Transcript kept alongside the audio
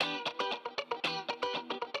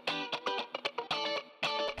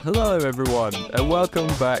Hello, everyone, and welcome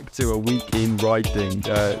back to A Week in Writing.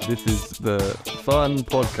 This is the fun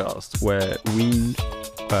podcast where we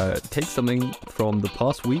take something from the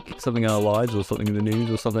past week, something in our lives or something in the news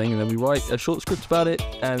or something, and then we write a short script about it,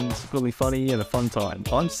 and it's going to be funny and a fun time.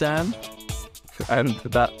 I'm Sam, and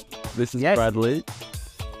this is Bradley.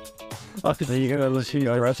 I think you're going to shoot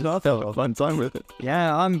your rest off. Have a fun time with it.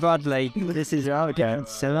 Yeah, I'm Bradley. This is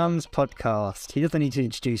Sam's podcast. He doesn't need to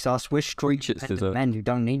introduce us. We're street men who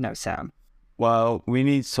don't need no Sam. Well, we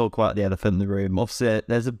need to talk about the elephant in the room. Obviously,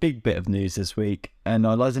 there's a big bit of news this week, and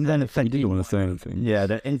I like the elephant. You didn't want to say anything. Yeah,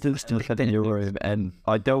 the elephant in your room, and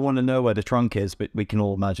I don't want to know where the trunk is, but we can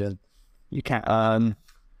all imagine. You can.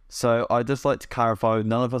 So I'd just like to clarify,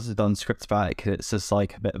 none of us have done scripts about it because it's just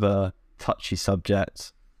like a bit of a touchy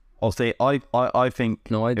subject. Obviously, I think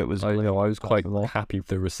I was quite like, happy with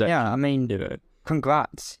the reception. Yeah, I mean,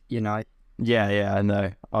 congrats. Yeah, I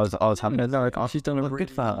know. I was happy. She's done a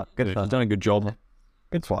good for her. She's done a good job.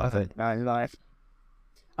 Good for her, I think.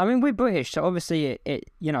 I mean, we're British, so obviously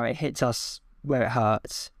it hits us where it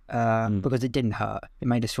hurts. Because it didn't hurt. It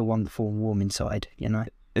made us feel wonderful and warm inside.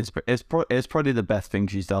 It's probably the best thing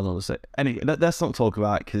she's done, honestly. Anyway, let's not talk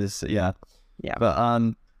about it because yeah.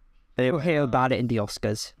 But we'll hear about it in the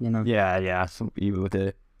Oscars, Yeah, you will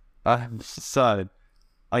do. So,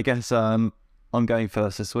 I guess I'm going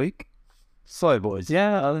first this week. So, boys.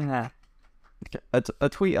 Yeah. A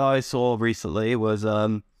tweet I saw recently was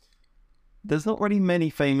there's not really many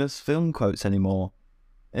famous film quotes anymore.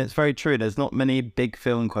 It's very true. There's not many big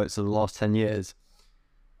film quotes of the last 10 years.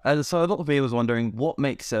 And so a lot of me was wondering, what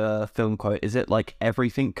makes a film quote? Is it like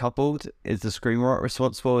everything coupled? Is the screenwriter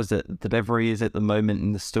responsible? Is it delivery? Is it the moment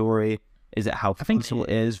in the story? Is it how funny it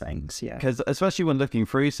is? Things, yeah. Because especially when looking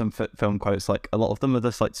through some film quotes, like a lot of them are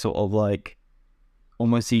just like sort of like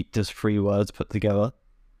almost just 3 words put together.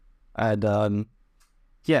 And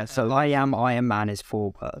yeah, so I am Iron Man is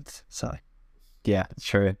 4 words. So yeah,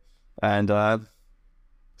 true. And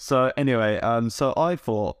so anyway, so I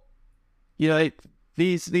thought,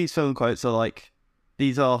 these film quotes are like,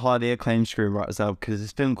 these are highly acclaimed screenwriters now because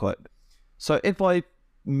it's film quote. So if I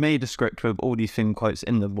made a script with all these film quotes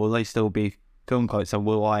in them, will they still be film quotes, and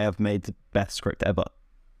will I have made the best script ever?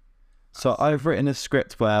 So I've written a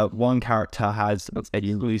script where one character has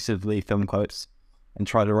exclusively film quotes and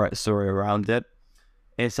try to write a story around it.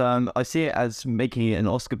 It's I see it as making it an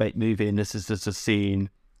Oscar bait movie, and this is just a scene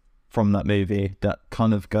from that movie that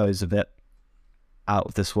kind of goes a bit out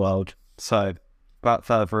of this world. So without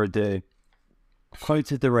further ado,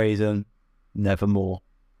 quoted the raisin, nevermore.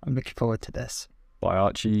 I'm looking forward to this. By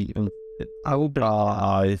Archie. I will be.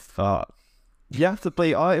 I thought you have to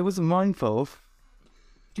be. It wasn't mindful.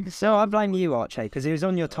 So I blame you, Archie, because it was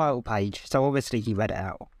on your title page. So obviously he read it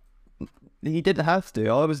out. He didn't have to.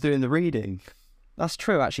 I was doing the reading. That's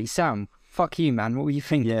true, actually. Sam, fuck you, man. What were you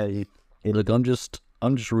thinking? Yeah. Look, I'm just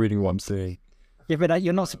reading what I'm seeing. Yeah, but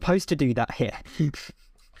you're not supposed to do that here.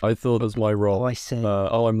 I thought it was my role. Oh, I see.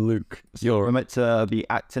 I'm Luke. You're meant to be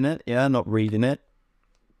acting it, yeah, not reading it.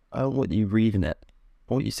 I don't want you reading it.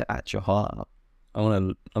 I want you to act your heart out.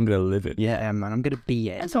 I'm gonna live it. Yeah, man, I'm gonna be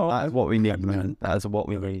it. That is what we need, man. That is what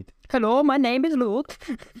we need. Hello, my name is Luke.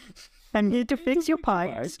 I'm here to fix your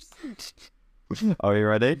pipes. Are you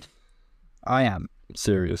ready? I am.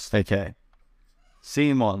 Serious. Okay.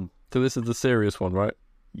 Scene 1. So this is the serious one, right?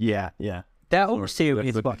 Yeah. They're all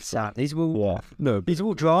serious ones, Sam. These are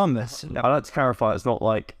all dramas. I'd like to clarify, it's not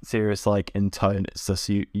like serious like in tone, it's just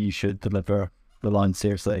you should deliver the line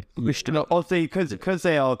seriously. Obviously, because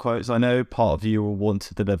they are quotes, I know part of you will want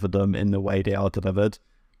to deliver them in the way they are delivered,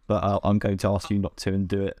 but I'm going to ask you not to and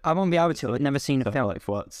do it. I won't be able to. I've never seen a film. Like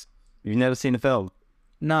what? You've never seen a film?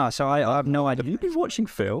 No, so I have no idea. Have you been watching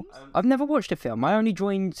films? I've never watched a film. I only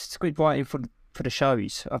joined script writing for the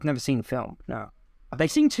shows. I've never seen a film, no. They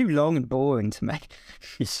seem too long and boring to me.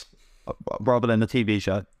 Rather than a TV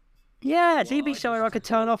show? Yeah, TV show I could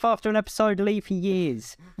turn off after an episode, leave for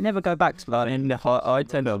years. Never go back to that. And I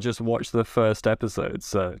tend to just watch the first episode,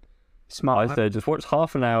 so smart. I say just watch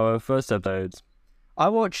half an hour, first episodes. I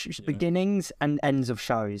watch beginnings and ends of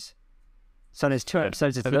shows. So there's 2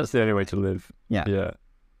 episodes of that's the only way to live. Yeah.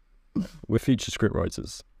 We're feature script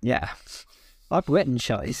writers. Yeah. I've written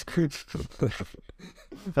shows.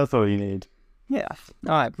 That's all you need. Yeah.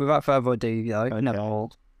 Alright, without further ado, though,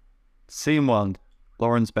 okay. Scene 1.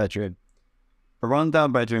 Lauren's bedroom. A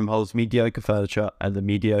rundown bedroom holds mediocre furniture and the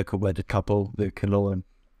mediocre wedded couple, Luke and Lauren.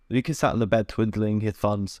 Luke is sat on the bed twiddling his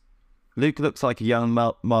thumbs. Luke looks like a young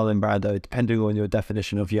Marlon Brando, depending on your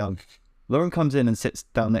definition of young. Lauren comes in and sits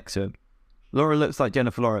down next to him. Lauren looks like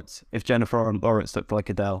Jennifer Lawrence, if Jennifer Lawrence looked like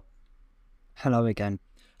Adele. Hello again.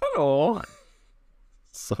 Hello.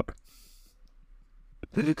 Sorry.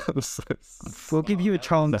 I'm so We'll give you a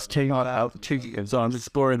chance to. sorry,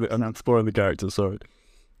 I'm exploring the character, sorry.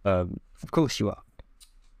 Of course you are.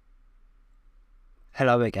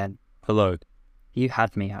 Hello again. Hello. You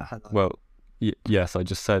had me at hello. Well, yes, I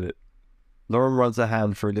just said it. Lauren runs a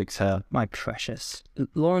hand through Luke's hair. My precious.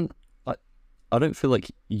 Lauren, I don't feel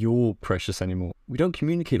like you're precious anymore. We don't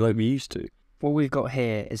communicate like we used to. What we've got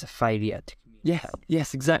here is a failure to communicate.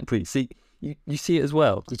 Yes, exactly. See, you see it as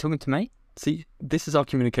well. You talking to me? See, this is our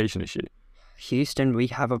communication issue. Houston, we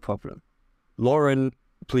have a problem. Lauren,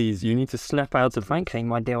 please, you need to snap out of... Frankly,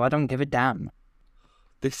 my dear, I don't give a damn.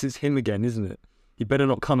 This is him again, isn't it? He better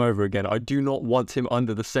not come over again. I do not want him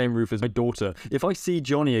under the same roof as my daughter. If I see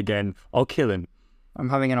Johnny again, I'll kill him. I'm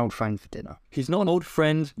having an old friend for dinner. He's not an old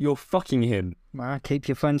friend. You're fucking him. Well, keep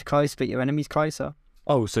your friends close, but your enemies closer.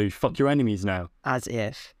 Oh, so you fuck your enemies now? As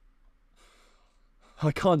if.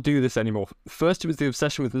 I can't do this anymore. First it was the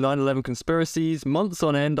obsession with 9/11 conspiracies. Months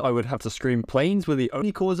on end, I would have to scream, planes were the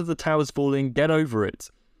only cause of the towers falling. Get over it.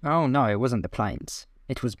 Oh no, it wasn't the planes.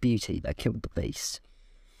 It was beauty that killed the beast.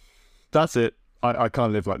 That's it. I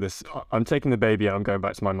can't live like this. I'm taking the baby and I'm going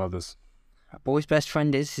back to my mother's. A boy's best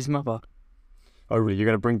friend is his mother. Oh really, you're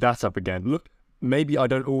going to bring that up again? Look, maybe I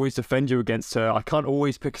don't always defend you against her. I can't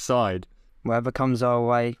always pick a side. Whatever comes our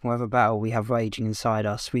way, whatever battle we have raging inside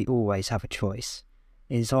us, we always have a choice.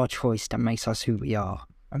 It is our choice that makes us who we are,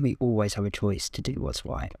 and we always have a choice to do what's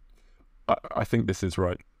right. I think this is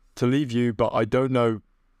right. To leave you, but I don't know.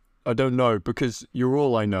 I don't know, because you're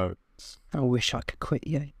all I know. I wish I could quit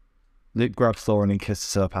you. Luke grabs Lauren and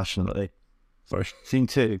kisses her passionately. Sorry. Scene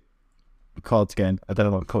 2. Cards again. I don't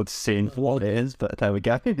know what card scene what it is, but there we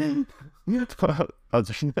go. Luke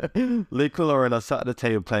and Lauren are sat at the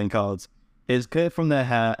table playing cards. It's clear from their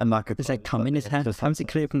hair and like a... Does that come in his hair? How's it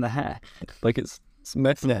clear from the hair? Like it's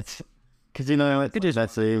messy. Because you know, it's just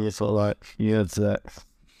messy, you're sort of like, you had sex.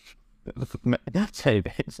 That's how it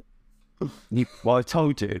is. Well, I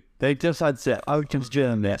told you. They just had sex. I was just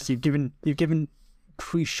journalist. You've given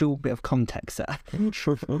crucial bit of context there.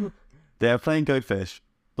 They are playing Go Fish.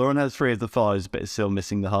 Lauren has 3 of the 5s, but is still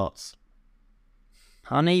missing the hearts.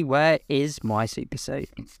 Honey, where is my super suit?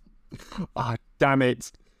 Ah, damn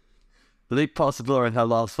it. Luke passes Lauren her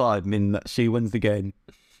last 5, meaning that she wins the game.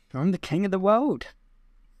 I'm the king of the world.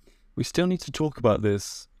 We still need to talk about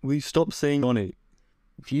this. Will you stop saying Johnny?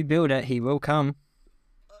 If you build it, he will come.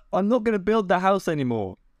 I'm not going to build the house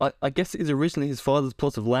anymore. I guess it is originally his father's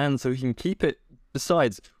plot of land so he can keep it.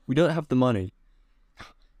 Besides, we don't have the money.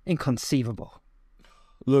 Inconceivable.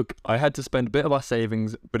 Look, I had to spend a bit of our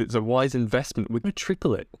savings, but it's a wise investment. We're going to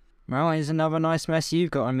triple it. Well, here's another nice mess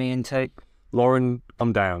you've got on me into. Lauren,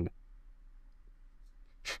 I'm down.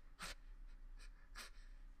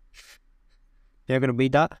 You're going to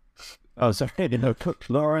read that? Oh, sorry.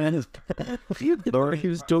 Lauren is... Lauren, he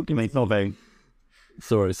was talking to me, sobbing.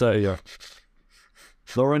 Sorry, yeah.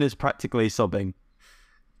 Lauren is practically sobbing.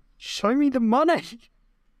 Show me the money.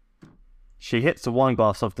 She hits the wine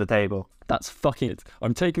glass off the table. That's fucking it.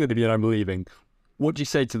 I'm taking the baby and I'm leaving. What do you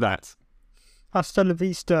say to that? Hasta la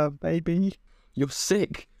vista, baby. You're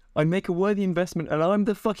sick. I make a worthy investment and I'm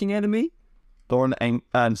the fucking enemy? Lauren,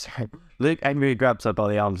 Luke angrily grabs her by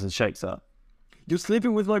the arms and shakes her. You're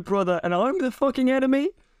sleeping with my brother and I'm the fucking enemy?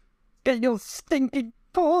 Get your stinking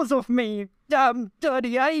paws off me, you damn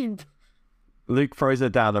dirty ape. Luke throws her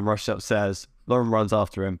down and rushes upstairs. Lauren runs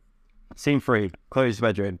after him. Scene 3, Chloe's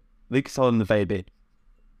bedroom. Luke is holding the baby.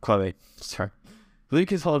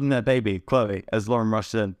 Luke is holding their baby, Chloe, as Lauren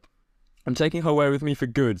rushes in. I'm taking her away with me for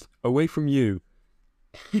good. Away from you.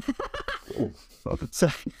 So,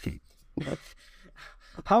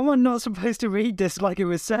 how am I not supposed to read this like it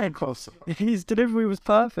was said? His delivery was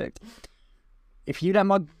perfect. If you let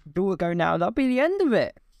my daughter go now, that'll be the end of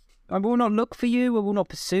it. I will not look for you. I will not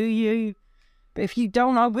pursue you. But if you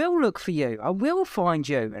don't, I will look for you. I will find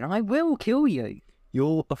you, and I will kill you.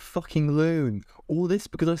 You're a fucking loon. All this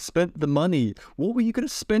because I spent the money. What were you going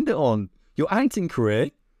to spend it on? Your acting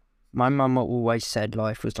career? My mum always said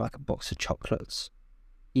life was like a box of chocolates.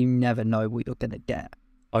 You never know what you're going to get.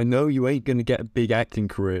 I know you ain't going to get a big acting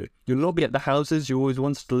career. You'll not be at the houses you always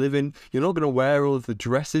wanted to live in. You're not going to wear all of the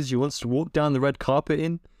dresses you wanted to walk down the red carpet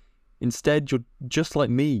in. Instead, you're just like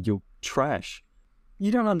me. You're trash.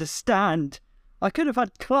 You don't understand. I could have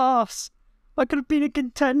had class. I could have been a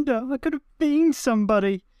contender. I could have been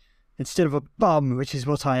somebody. Instead of a bum, which is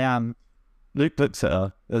what I am. Luke looks at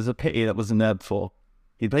her. There's a pity that wasn't there before.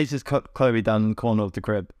 He places Chloe down in the corner of the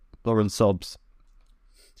crib. Lauren sobs.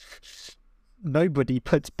 Nobody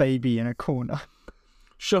puts baby in a corner.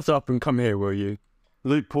 Shut up and come here, will you?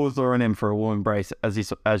 Luke pulls Lauren in for a warm embrace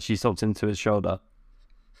as she sobs into his shoulder.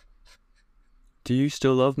 Do you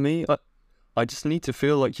still love me? I just need to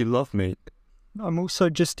feel like you love me. I'm also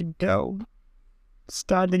just a girl,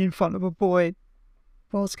 standing in front of a boy,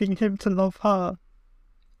 asking him to love her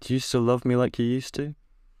Do you still love me like you used to?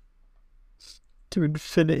 to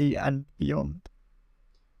infinity and beyond.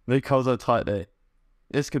 Luke holds her tightly.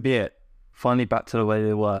 This could be it. Finally back to the way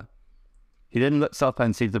they were. He then looks up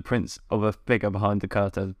and sees the prints of a figure behind the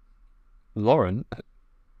curtain. Lauren?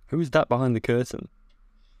 Who's that behind the curtain?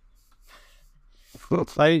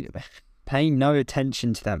 Pay no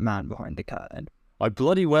attention to that man behind the curtain. I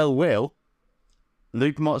bloody well will.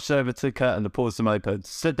 Luke marched over to the curtain to pause them open.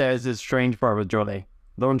 Stood there as his strange brother, Johnny.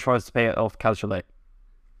 Lauren tries to pay it off casually.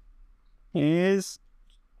 Here's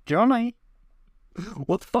Johnny.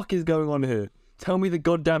 What the fuck is going on here? Tell me the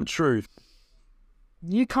goddamn truth.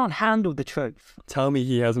 You can't handle the truth. Tell me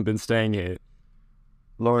he hasn't been staying here.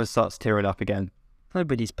 Lauren starts tearing up again.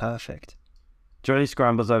 Nobody's perfect. Johnny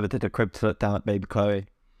scrambles over to the crib to look down at baby Chloe.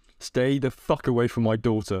 Stay the fuck away from my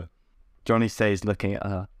daughter. Johnny stays looking at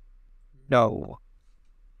her. No.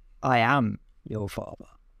 I am your father.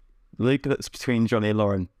 Luke looks between Johnny and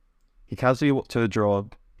Lauren. He casually walks to a drawer.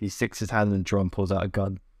 He sticks his hand in the drawer and pulls out a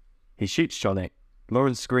gun. He shoots Johnny.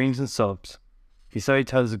 Lauren screams and sobs. He slowly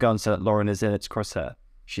turns the gun so that Lauren is in its crosshair.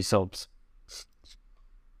 She sobs.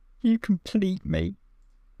 You complete me.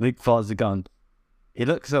 Luke fires the gun. He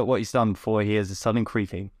looks at what he's done before he hears a sudden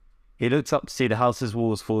creaking. He looks up to see the house's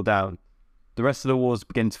walls fall down. The rest of the walls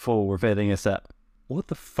begin to fall, revealing a set. What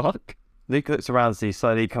the fuck? Luke looks around as he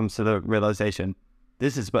slowly comes to the realization.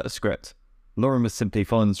 This is but a script. Lauren was simply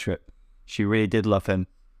following the script. She really did love him.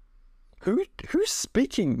 Who's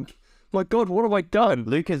speaking? My God, what have I done?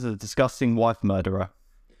 Luke is a disgusting wife murderer.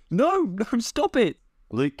 No, stop it.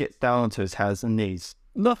 Luke gets down onto his hands and knees.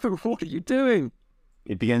 No, what are you doing?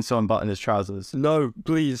 He begins to unbutton his trousers. No,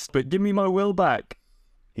 please, but give me my will back.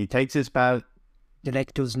 He takes his pad.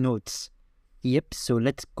 Director's notes. Yep, so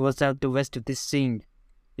let's close out the rest of this scene.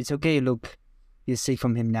 It's okay, Luke. You're safe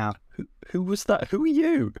from him now. Who was that? Who are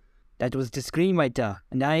you? That was the screenwriter.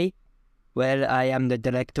 And I am the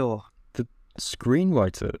director. The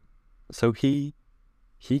screenwriter? So he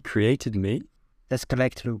created me? That's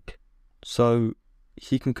correct, Luke. So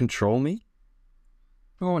he can control me?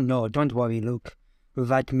 Oh no, don't worry, Luke.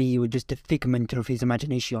 Without me, you were just a figment of his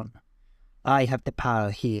imagination. I have the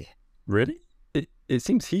power here. Really? It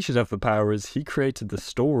seems he should have the power as he created the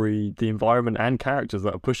story, the environment and characters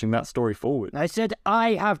that are pushing that story forward. I said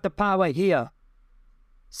I have the power here.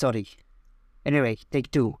 Sorry. Anyway, take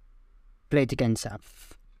two. Play it again, Sam.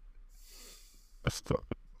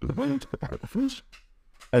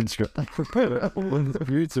 And script.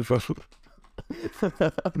 Beautiful.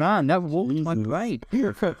 Man, that was my brain.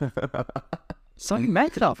 So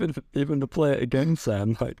meta. Even to play it again,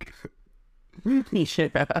 Sam, like... Any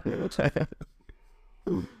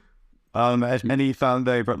fan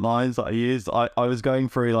favourite lines that I used? I was going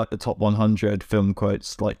through like the top 100 film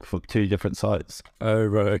quotes like for 2 different sites. Oh,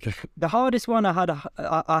 right, okay. The hardest one I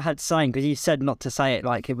had saying, because you said not to say it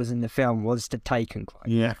like it was in the film, was the Taken quote.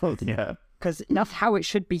 Yeah. Because that's how it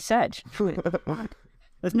should be said.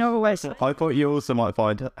 There's no other way to say it. I thought you also might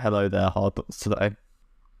find hello there hard today.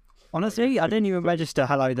 Honestly, I didn't even register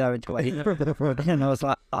hello there until and I was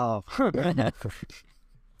like, oh.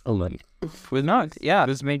 Oh, man. No, yeah.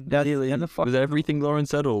 Was everything Lauren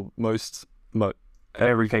said or most...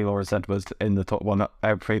 Everything Laura said was in the top one.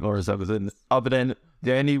 Everything Laura said was in. Other than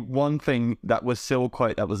the only one thing that was still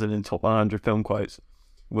quote that was in the top 100 film quotes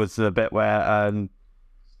was the bit where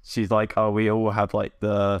she's like, "Oh, we all have like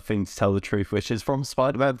the thing to tell the truth," which is from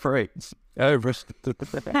Spider-Man 3. Oh,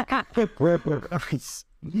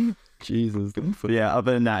 Jesus. But yeah,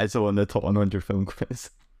 other than that, it's all in the top 100 film quotes.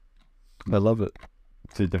 I love it.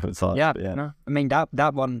 2 different sites. Yeah, but yeah. no. I mean,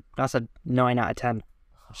 that one, that's a 9 out of 10.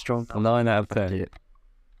 Strong. 9 out of 10.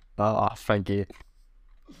 Oh, thank you.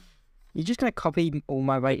 You're just going to copy all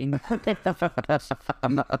my ratings? Well,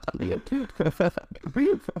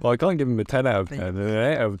 I can't give him a 10 out of 10. An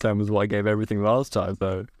 8 out of 10 was what I gave everything last time,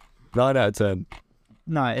 so 9 out of 10.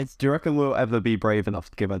 No, it's... Do you reckon we'll ever be brave enough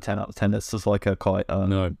to give a 10 out of 10? It's just like a quite...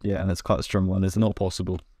 No. Yeah, and it's quite a strong one. It's not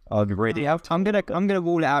possible. I'd really... I'm gonna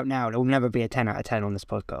rule it out now. There will never be a 10 out of 10 on this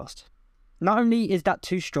podcast. Not only is that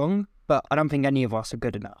too strong, but I don't think any of us are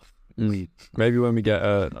good enough. Maybe when we get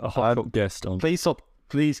a hot guest on.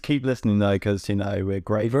 Please keep listening though, because you know we're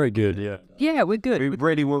great. Very good, yeah. Yeah, we're good. We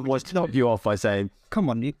really wouldn't want to knock you off by saying, Come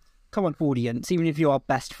on, audience. Even if you're our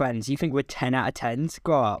best friends, you think we're 10 out of 10s?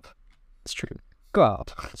 Grow up. It's true. Grow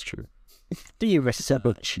up. It's true. Do your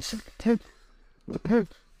research.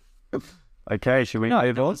 okay, should we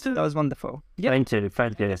move on? That was wonderful. Yeah. Thank you.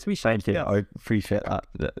 Yes, we should. Thank you. I appreciate that.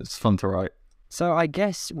 It's fun to write. So I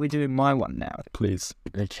guess we're doing my one now. Please.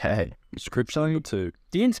 Okay. Scripture number 2.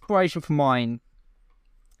 The inspiration for mine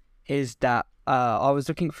is that I was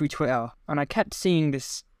looking through Twitter and I kept seeing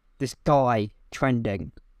this guy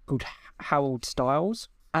trending called Harold Styles.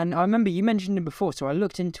 And I remember you mentioned him before, so I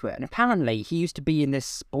looked into it. And apparently he used to be in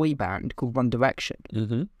this boy band called One Direction.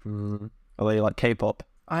 Mm-hmm. Are they like K-pop?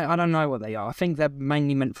 I don't know what they are. I think they're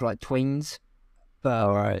mainly meant for like tweens. But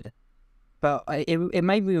Alright. But it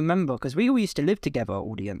made me remember, because we all used to live together,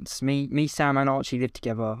 audience. Me, Sam and Archie lived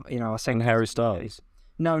together. You know, I sang And Harry Styles.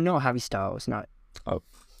 No, not Harry Styles, no. Oh.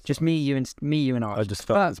 Just me, you, and Archie. I just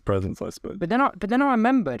felt his presence, I suppose. But then I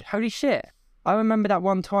remembered, holy shit. I remember that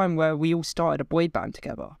one time where we all started a boy band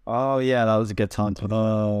together. Oh, yeah, that was a good time.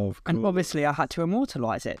 Oh, of And obviously I had to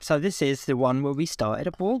immortalise it. So this is the one where we started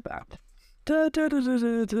a boy band.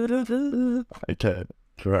 Okay,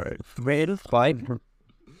 right.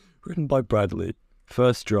 Written by Bradley.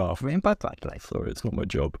 First draft. Written by Bradley. Sorry, it's not my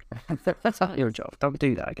job. That's not your job. Don't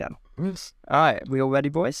do that again. Alright, we all ready,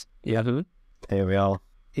 boys? Yeah. Here we are.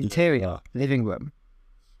 Interior, living room.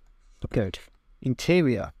 Good.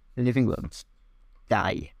 Interior, living rooms.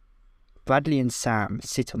 Day. Bradley and Sam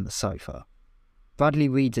sit on the sofa. Bradley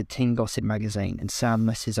reads a teen gossip magazine and Sam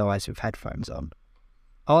rests his eyes with headphones on.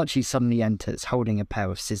 Archie suddenly enters, holding a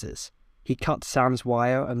pair of scissors. He cuts Sam's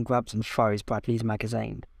wire and grabs and throws Bradley's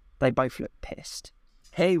magazine. They both look pissed.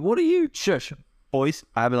 Hey, what are you? Shush. Boys,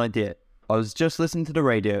 I have an idea. I was just listening to the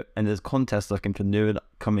radio and there's a contest looking for new and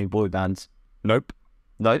upcoming boy bands. Nope.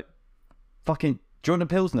 Nope. Fucking Jordan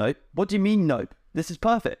Pills, nope. What do you mean, nope? This is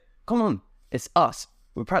perfect. Come on. It's us.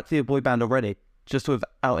 We're practically a boy band already, just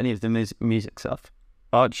without any of the music stuff.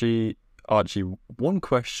 Archie, one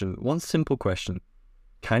simple question.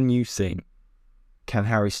 Can you sing? Can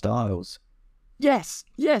Harry Styles? Yes,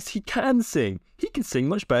 he can sing. He can sing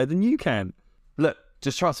much better than you can. Look,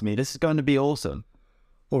 just trust me, this is going to be awesome.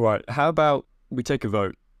 All right, how about we take a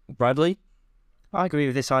vote? Bradley? I agree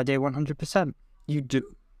with this idea 100%. You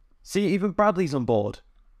do. See, even Bradley's on board.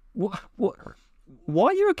 What? Why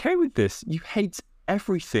are you okay with this? You hate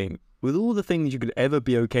everything. With all the things you could ever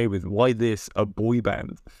be okay with, why this, a boy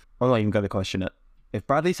band? I'm not even going to question it. If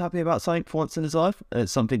Bradley's happy about something for once in his life, and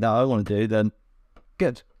it's something that I want to do, then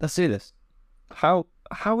good, let's do this. How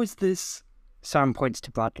is this Sam points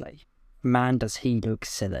to Bradley. Man, does he look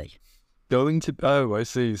silly. going to... Oh, I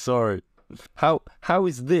see, sorry. How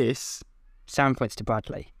is this Sam points to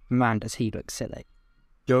Bradley. Man, does he look silly.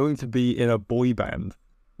 going to be in a boy band?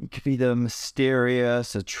 You could be the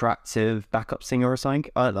mysterious, attractive backup singer or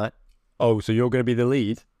something. I don't know. Oh, so you're going to be the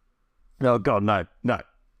lead? Oh, God, no,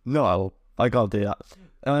 I can't do that.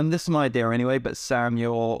 This is my idea anyway, but Sam,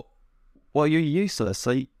 you're useless.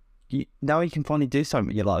 So now you can finally do something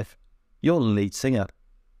with your life. You're the lead singer.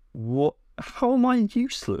 What? How am I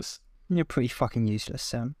useless? You're pretty fucking useless,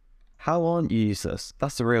 Sam. How aren't you useless?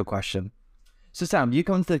 That's the real question. So Sam, you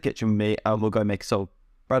come into the kitchen with me and we'll go make a song.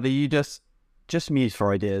 Bradley, you just muse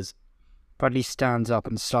for ideas. Bradley stands up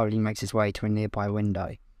and slowly makes his way to a nearby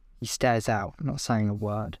window. He stares out, not saying a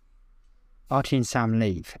word. Archie and Sam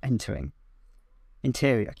leave, entering.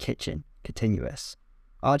 Interior, kitchen, continuous.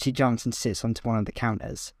 Archie jumps and sits onto one of the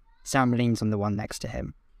counters. Sam leans on the one next to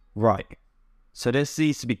him. Right. So this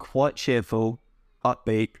needs to be quite cheerful,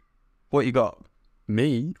 upbeat. What you got?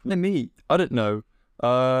 Me? I don't know.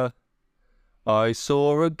 I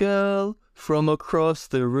saw a girl from across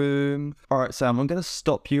the room. Alright, Sam, I'm going to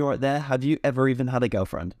stop you right there. Have you ever even had a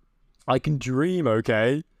girlfriend? I can dream,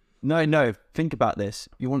 okay? No, think about this.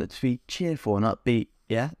 You want it to be cheerful and upbeat,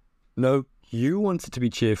 yeah? No, you want it to be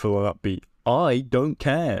cheerful and upbeat. I don't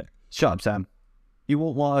care. Shut up, Sam. You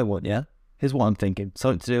want what I want, yeah? Here's what I'm thinking.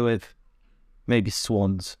 Something to do with maybe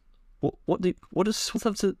swans. What does swans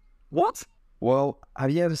have to... What? Well,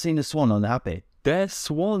 have you ever seen a swan unhappy? They're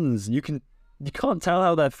swans. You can't tell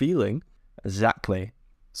how they're feeling. Exactly.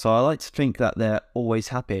 So I like to think that they're always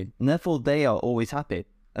happy, and therefore they are always happy.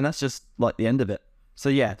 And that's just like the end of it. So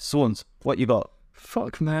yeah, swans, what you got?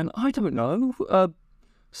 Fuck, man, I don't know.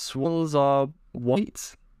 Swans are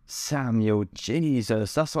white. Samuel,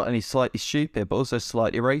 Jesus, that's not only slightly stupid, but also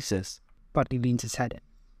slightly racist. Bradley leans his head in.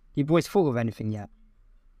 You boys thought of anything yet?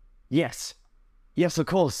 Yes, of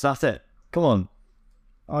course, that's it. Come on.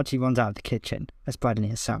 Archie runs out of the kitchen as Bradley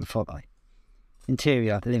and Sam follow.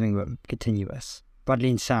 Interior, living room, continuous. Bradley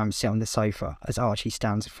and Sam sit on the sofa as Archie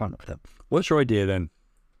stands in front of them. What's your idea then?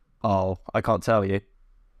 Oh, I can't tell you.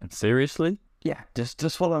 Seriously? Yeah,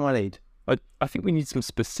 just follow my lead. I think we need some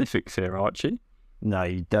specifics here, Archie. No,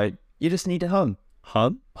 you don't. You just need a hum.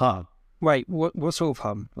 Hum? Hum. Wait, what sort of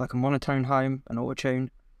hum? Like a monotone hum, an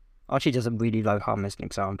auto-tune? Archie does a really low hum as an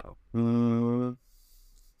example.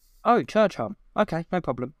 Oh, church hum. Okay, no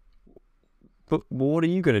problem. But what are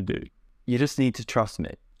you going to do? You just need to trust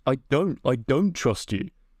me. I don't trust you.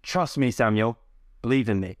 Trust me, Samuel. Believe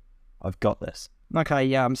in me. I've got this. Okay,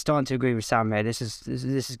 yeah, I'm starting to agree with Sam here. This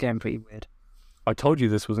is getting pretty weird. I told you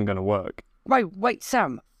this wasn't going to work. Wait,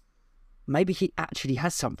 Sam. Maybe he actually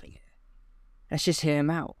has something here. Let's just hear him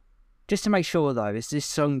out. Just to make sure, though, is this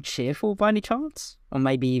song cheerful by any chance? Or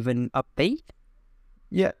maybe even upbeat?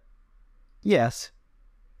 Yeah. Yes.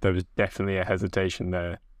 There was definitely a hesitation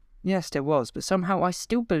there. Yes, there was, but somehow I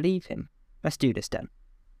still believe him. Let's do this then.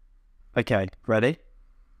 Okay, ready?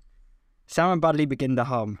 Sam and Budley begin to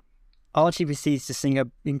hum. Archie proceeds to sing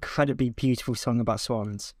an incredibly beautiful song about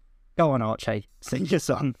swans. Go on, Archie. Sing your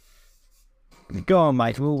song. Go on,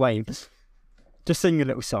 mate. We'll wait. Just sing a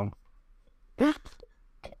little song. Go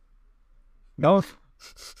on.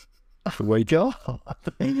 Wait, Joe.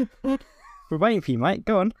 We're waiting for you, mate.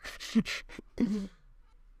 Go on.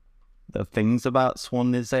 The things about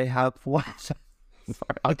swan is they have what? Sorry,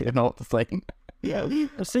 I didn't know what to say. Yeah.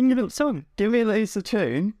 Sing a little song. Do we lose the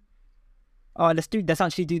tune? Oh, let's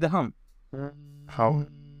actually do the hum. How?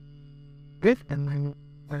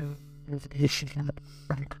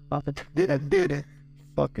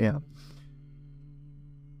 Fuck yeah.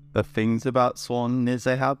 The things about swan is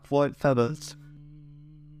they have white feathers.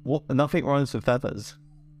 What? Nothing rhymes with feathers.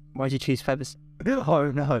 Why'd you choose feathers?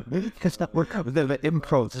 Oh no, it's not the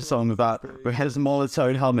improv song that has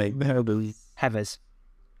monotone humming. Heathers.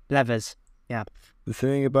 Levers. Yeah. The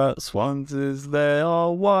thing about swans is they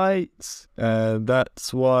are white, and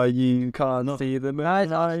that's why you can't see them at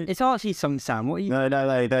night. It's Archie's song, Sam. What are you...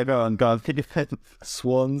 No, they go on, go on.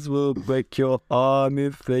 Swans will break your arm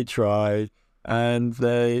if they try, and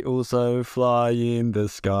they also fly in the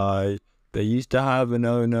sky. They used to have an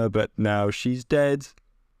owner, but now she's dead.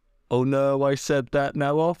 Oh no, I said that,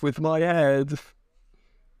 now off with my head.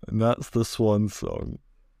 And that's the swan song.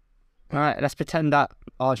 Alright, let's pretend that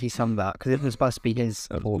Archie sung that, because it was supposed to be his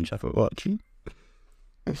portrait. For watching.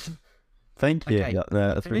 Thank you. Okay. Yeah,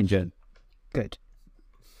 that's really good. Good.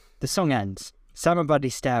 The song ends. Sam and Buddy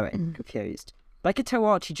stare at him, confused. They could tell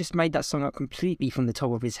Archie just made that song up completely from the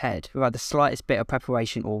top of his head, without the slightest bit of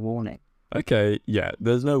preparation or warning. Okay, yeah,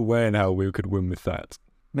 there's no way in hell we could win with that.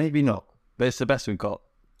 Maybe not, but it's the best we've got.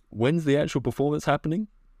 When's the actual performance happening?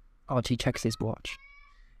 Archie checks his watch.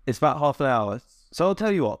 It's about half an hour. So I'll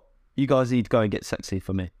tell you what, you guys need to go and get sexy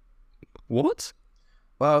for me. What?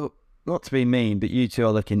 Well, not to be mean, but you two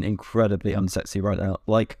are looking incredibly unsexy right now.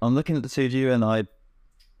 Like, I'm looking at the two of you and I've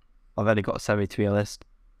only got a semi to be honest.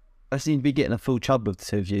 I seem to be getting a full chub with the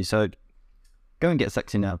two of you, so go and get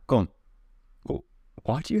sexy now. Go on. Well,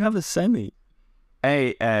 why do you have a semi?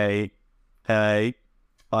 Hey, I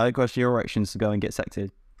request your erections to go and get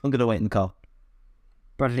sexy. I'm going to wait in the car.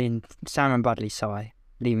 Sam and Budley sigh,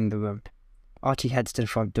 leaving the room. Archie heads to the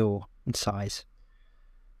front door and sighs.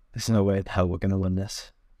 There's no way in hell we're going to win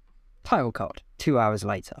this. Title card, 2 hours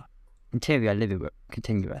later. Interior living room,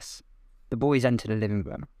 continuous. The boys enter the living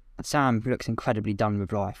room. Sam looks incredibly done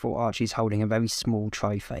with life, while Archie's holding a very small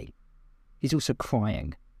trophy. He's also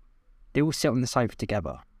crying. They all sit on the sofa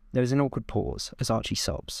together. There is an awkward pause as Archie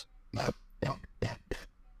sobs.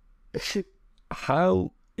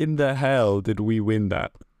 How in the hell did we win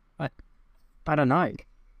that? I don't know.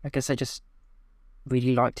 I guess I just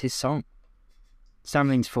really liked his song. Sam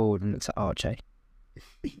leans forward and looks at Archie.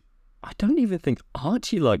 I don't even think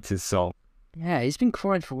Archie liked his song. Yeah, he's been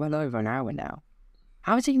crying for well over an hour now.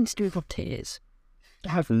 How is he even still got tears? I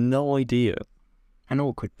have no idea. An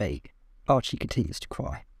awkward beat. Archie continues to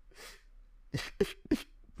cry.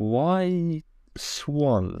 Why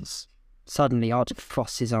swans? Suddenly, Archie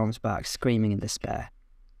thrusts his arms back, screaming in despair.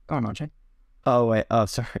 Go on, Archie. Oh, wait. Oh,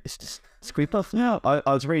 sorry. It's just squeak off. Yeah. I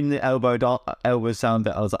was reading the elbow sound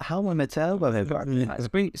bit. I was like, how am I meant to elbow him?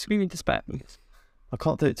 Screaming in despair. I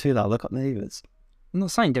can't do it too loud. Look up the neighbours. I'm not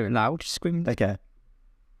saying do it loud, just screaming. Okay.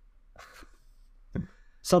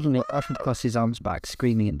 Suddenly, Archie thrusts his arms back,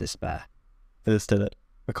 screaming in despair. I just did it.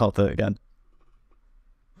 I can't do it again.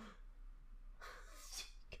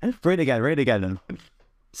 Read it again then.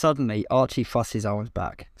 Suddenly, Archie thrusts his arms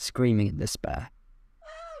back, screaming in despair.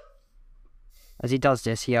 As he does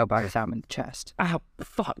this, he elbows Sam in the chest. Ow,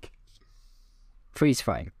 fuck. Freeze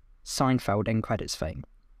frame. Seinfeld end credits fame.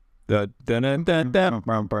 Da da da da da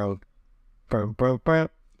Bro. da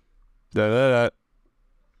da.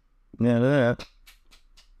 Yeah.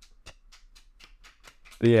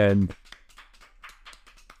 The end.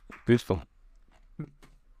 Beautiful.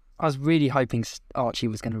 I was really hoping Archie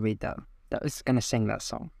was going to read that. That was going to sing that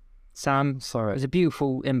song. Sam, sorry, it was a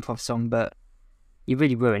beautiful improv song, but you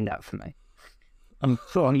really ruined that for me. I'm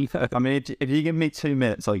sorry. I mean, if you give me 2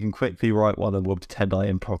 minutes, I can quickly write one and we'll pretend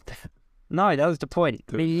I improv it. No, that was the point.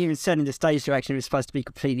 I mean, you even said in the stage direction it was supposed to be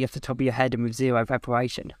completely off the top of your head and with zero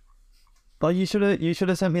preparation. Like you should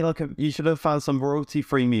have sent me you should have found some royalty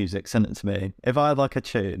free music, sent it to me. If I had like a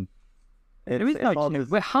tune. There is no tune.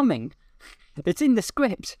 We're humming. It's in the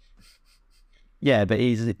script. Yeah, but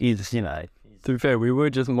he's you know. To be fair, we were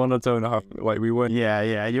just monotone, like we weren't.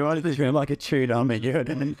 Yeah. You are doing like a tune on me.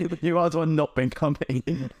 You are the one not being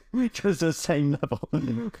coming. Just the same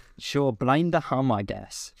level. Sure, blame the hum, I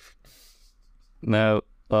guess. Now,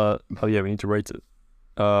 oh yeah, we need to rate it.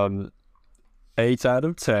 8 out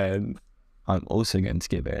of 10. I'm also going to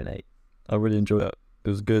give it an 8. I really enjoyed that. It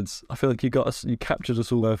was good. I feel like you captured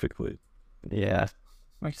us all perfectly. Yeah.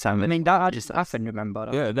 I mean, that just happened, remember?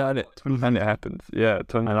 Yeah, and it happened. Yeah,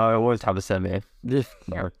 And I always have a semi.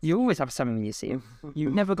 yeah. You always have something when you see him.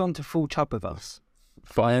 You've never gone to full chub with us.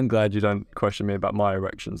 But I am glad you don't question me about my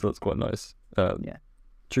erections. That's quite nice. Yeah.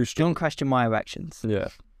 True story. Don't question my erections. Yeah.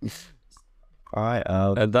 All right.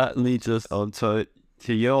 And that leads us on to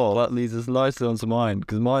your. That leads us nicely onto mine,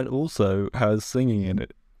 because mine also has singing in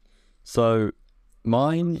it. So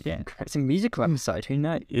mine, Yeah. It's a musical episode, who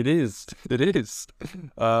knows? it is.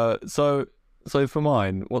 So for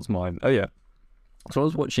mine, what's mine? Oh yeah. So I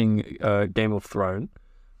was watching Game of Thrones,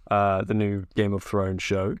 the new Game of Thrones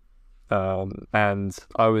show, and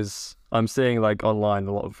I'm seeing like online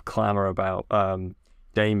a lot of clamour about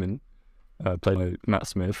Daemon, played by Matt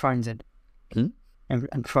Smith. Thrones in. Hmm?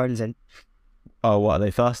 And Thrones in. Oh, what are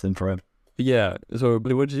they fasting for him? Yeah. So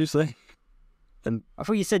what did you say? I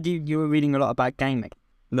thought you said you were reading a lot about gaming.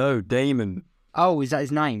 No, Daemon. Oh, is that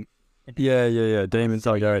his name? Yeah. Daemon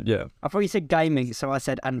Targaryen. Yeah. I thought you said gaming, so I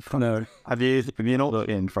said and No. Have you not looked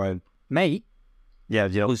in Throne? Me? Yeah,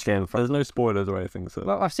 have you not looked in Throne? There's no spoilers or anything. So.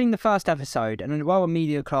 Well, I've seen the first episode, and while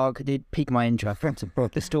Amelia Clark did pique my interest,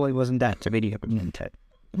 the story wasn't that really into.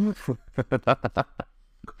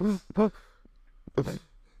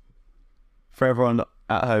 For everyone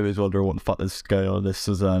at home who's wondering what the fuck is going on, this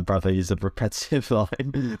was Bradley used a repetitive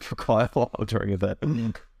line for quite a while during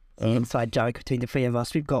the Inside joke between the three of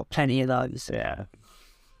us. We've got plenty of those. Yeah.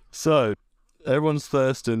 So everyone's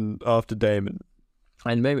thirsting after Daemon,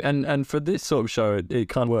 and maybe and for this sort of show it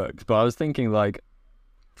kind of works. But I was thinking like,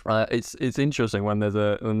 it's interesting when there's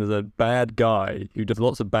a bad guy who does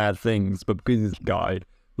lots of bad things, but because he's a guy,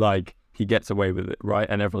 like he gets away with it, right?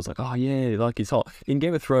 And everyone's like, oh yeah, like he's hot. In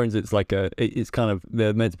Game of Thrones, it's like it's kind of,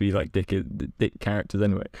 they're meant to be like dick characters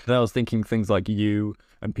anyway. And I was thinking things like you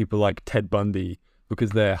and people like Ted Bundy,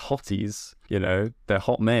 because they're hotties, you know, they're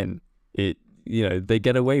hot men. They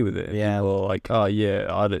get away with it. Yeah. Or like, oh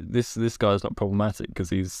yeah, this guy's not problematic because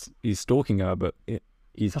he's stalking her, but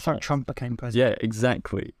he's That's how hot. Trump became president. Yeah,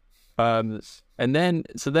 exactly. And then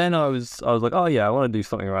I was like, oh yeah, I want to do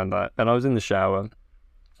something around that. And I was in the shower,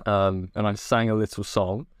 and I sang a little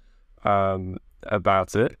song,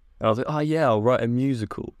 about it. And I was like, oh yeah, I'll write a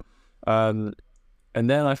musical. And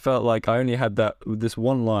then I felt like I only had this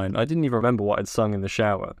one line. I didn't even remember what I'd sung in the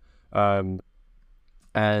shower. And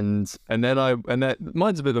then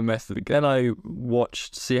mine's a bit of a mess. Then I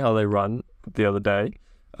watched See How They Run the other day,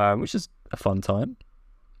 which is a fun time.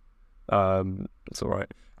 It's all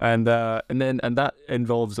right. And that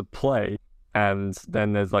involves a play, and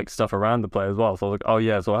then there's like stuff around the play as well. So I was like, oh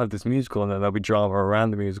yeah, so I have this musical, and then there'll be drama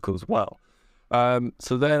around the musical as well.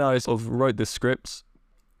 So then I sort of wrote this script,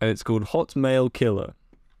 and it's called Hot Male Killer,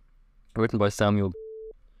 written by Samuel.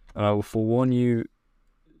 And I will forewarn you,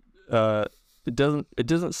 it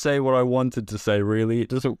doesn't say what I wanted to say, really. It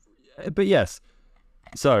doesn't, but yes.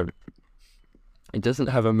 So it doesn't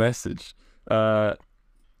have a message.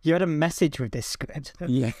 You had a message with this script.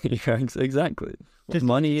 Yeah, exactly. Just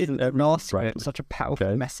money isn't last right. script, such a powerful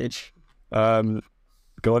Okay. message.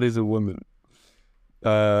 God is a woman.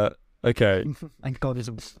 Okay. And God is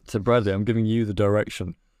a... So Bradley, I'm giving you the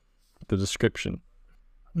direction, the description.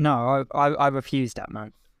 No, I refuse that,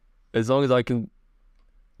 man. As long as I can,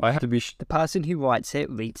 I have to be. The person who writes it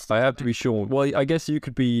reads... I have to be Sean. Well, I guess you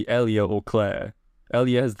could be Elia or Claire.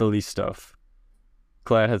 Elia has the least stuff.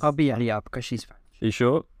 Claire has. I'll be Elia because she's French. You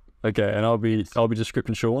sure? Okay, and I'll be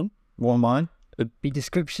description Sean. One of mine. Be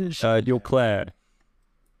descriptions. You're Claire.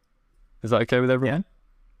 Is that okay with everyone?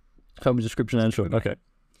 Yeah. I'll be description and Sean. Okay.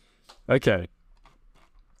 Okay.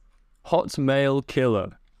 Hot Male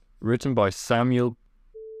Killer, written by Samuel.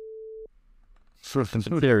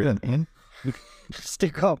 Interior.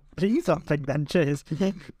 Stick up. Please something then. Cheers.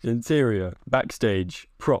 Interior. Backstage.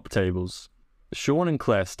 Prop tables. Sean and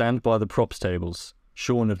Claire stand by the props tables.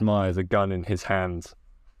 Sean admires a gun in his hands.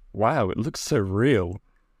 Wow, it looks so real.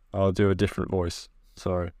 I'll do a different voice.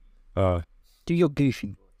 Sorry. Do Do your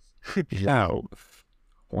goofy. Wow.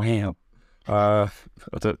 Wow. I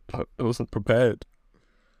wasn't prepared.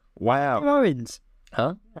 Wow. Owens.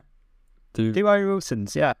 Huh? Do Owen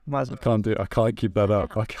Wilson's, yeah. Might as well. I can't keep that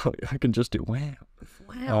up. I can just do wow.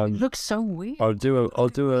 Wow, it looks so weird. I'll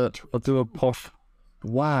do a posh.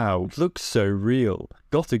 Wow, looks so real.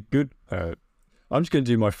 Got a good. I'm just gonna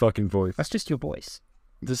do my fucking voice. That's just your voice.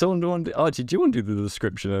 Does someone want to? Archie, do you want to do the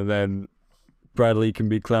description and then Bradley can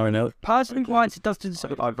be clarinet? Personally, wise it does to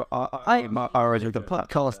the I already did the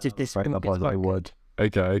podcast if this right, film gets I woke. would.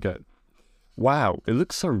 Okay. Wow, it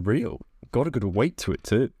looks so real. Got a good weight to it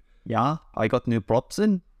too. Yeah, I got new props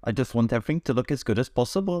in. I just want everything to look as good as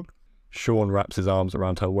possible. Sean wraps his arms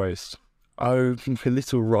around her waist. Oh,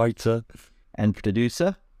 little writer. And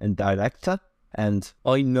producer and director and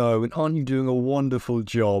I know, and aren't you doing a wonderful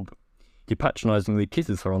job? He patronisingly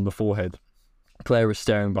kisses her on the forehead. Claire is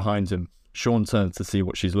staring behind him. Sean turns to see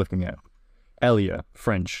what she's looking at. Elia,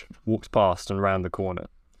 French, walks past and round the corner.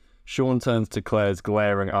 Sean turns to Claire's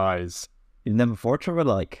glaring eyes. you never thought you were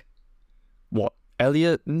like. What,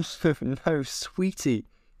 Elia? No, sweetie.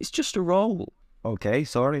 It's just a role. Okay,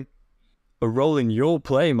 sorry. A role in your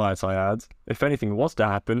play, might I add. If anything was to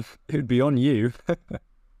happen, it would be on you.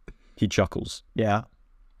 He chuckles. Yeah.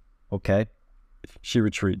 Okay. She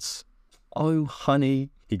retreats. Oh, honey.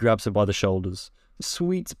 He grabs her by the shoulders.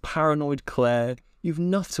 Sweet, paranoid Claire, you've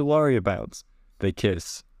nothing to worry about. They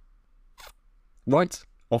kiss. Right,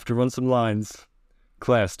 off to run some lines.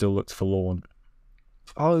 Claire still looks forlorn.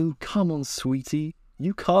 Oh, come on, sweetie.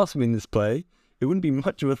 You cast me in this play. It wouldn't be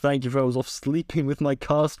much of a thank you if I was off sleeping with my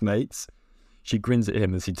castmates. She grins at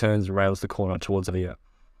him as he turns and rounds the corner towards Elia.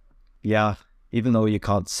 Yeah, even though you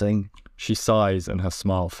can't sing. She sighs and her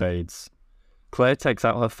smile fades. Claire takes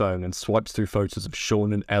out her phone and swipes through photos of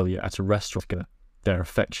Sean and Elia at a restaurant. They're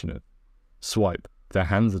affectionate. Swipe, their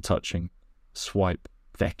hands are touching. Swipe,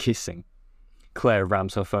 they're kissing. Claire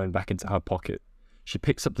rams her phone back into her pocket. She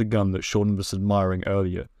picks up the gun that Sean was admiring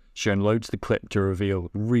earlier. She unloads the clip to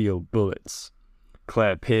reveal real bullets.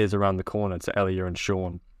 Claire peers around the corner to Elia and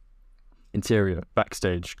Sean. Interior,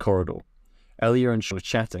 backstage, corridor. Elia and Sean are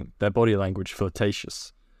chatting, their body language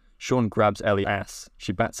flirtatious. Sean grabs Elia's ass.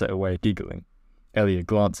 She bats it away, giggling. Elia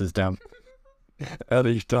glances down.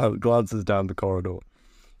 Glances down the corridor.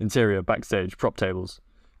 Interior, backstage, prop tables.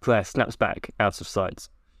 Claire snaps back, out of sight.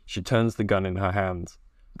 She turns the gun in her hand.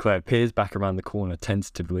 Claire peers back around the corner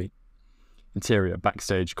tentatively. Interior,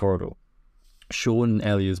 backstage, corridor. Sean and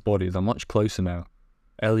Elia's bodies are much closer now.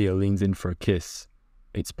 Elia leans in for a kiss.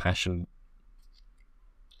 It's passionate.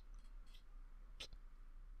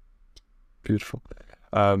 Beautiful.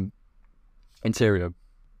 Interior.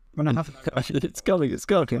 It's coming.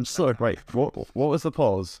 I'm sorry. Right, what was the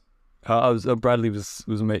pause? Bradley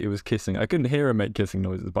was kissing. I couldn't hear him make kissing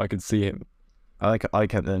noises, but I could see him. I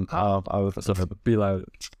kept them. I was. So be loud.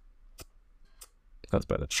 That's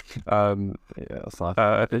better. Yeah, that's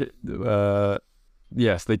laugh.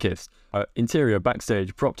 Yes, they kiss. Interior,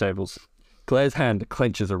 backstage, prop tables. Claire's hand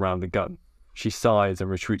clenches around the gun. She sighs and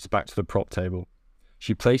retreats back to the prop table.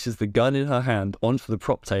 She places the gun in her hand onto the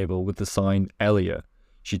prop table with the sign Elia.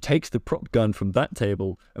 She takes the prop gun from that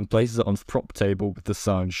table and places it on the prop table with the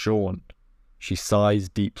sign Sean. She sighs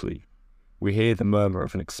deeply. We hear the murmur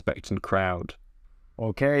of an expectant crowd.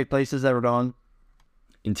 Okay, places everyone.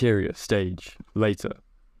 Interior, stage, later.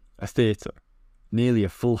 A theatre. Nearly a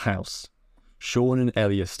full house. Sean and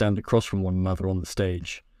Elia stand across from one another on the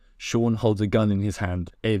stage. Sean holds a gun in his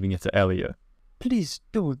hand, aiming it at Elia. Please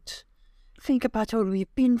don't. Think about all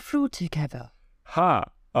we've been through together. Ha!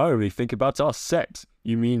 I only think about our sex.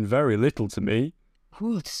 You mean very little to me.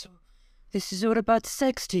 What? So this is all about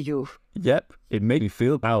sex to you? Yep, it made me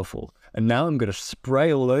feel powerful. And now I'm going to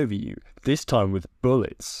spray all over you, this time with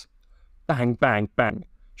bullets. Bang, bang, bang.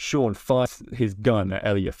 Sean fires his gun at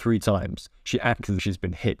Elia 3 times. She acts as if she's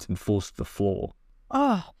been hit and falls to the floor.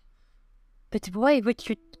 Ah, but why would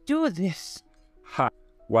you do this? Ha!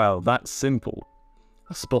 Well, that's simple.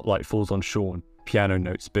 A spotlight falls on Sean. Piano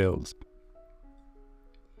notes build.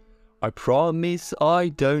 I promise I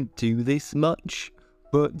don't do this much,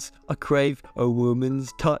 but I crave a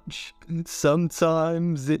woman's touch.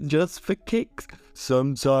 Sometimes it's just for kicks,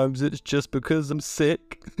 sometimes it's just because I'm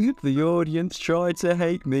sick. The audience try to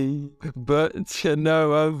hate me, but to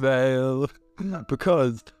no avail,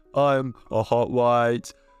 because I'm a hot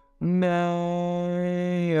white male.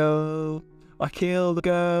 I killed a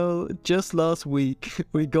girl just last week.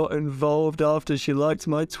 We got involved after she liked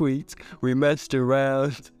my tweet. We messed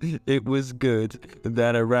around, it was good. And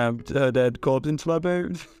then I rammed her dead corpse into my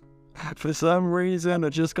boot. For some reason, I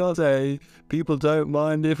just can't say. People don't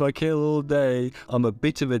mind if I kill all day. I'm a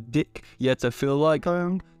bit of a dick, yet I feel like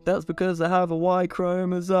home. That's because I have a Y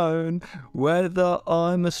chromosome. Whether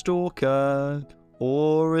I'm a stalker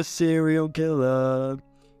or a serial killer,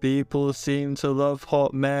 people seem to love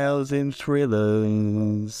hot males in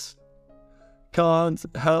thrillers. Can't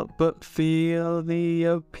help but feel the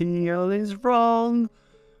appeal is wrong.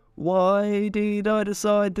 Why did I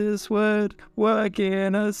decide this would work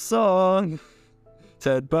in a song?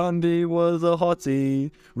 Ted Bundy was a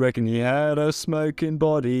hottie, reckon he had a smoking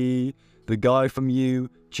body. The guy from You,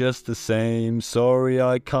 just the same. Sorry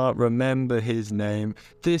I can't remember his name.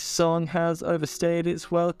 This song has overstayed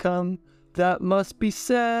its welcome. That must be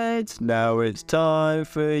said. Now it's time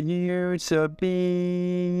for you to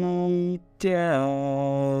be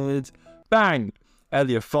dead. Bang!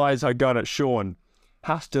 Elliot fires her gun at Sean.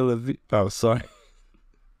 Hasta la Oh, sorry.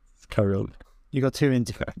 Let's carry on. You got too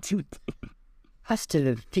into it. Hasta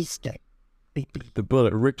la vista, baby. The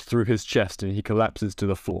bullet ripped through his chest and he collapses to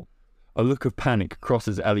the floor. A look of panic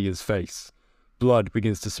crosses Elia's face. Blood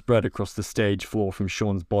begins to spread across the stage floor from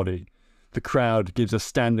Sean's body. The crowd gives a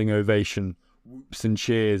standing ovation. Whoops and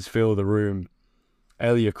cheers fill the room.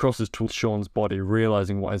 Elia crosses towards Sean's body,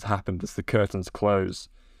 realizing what has happened as the curtains close.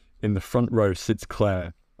 In the front row sits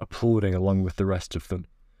Claire, applauding along with the rest of them.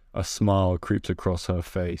 A smile creeps across her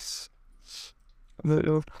face.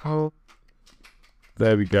 There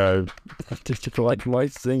we go. Just like my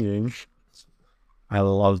singing. I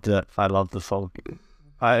loved it. I loved the song.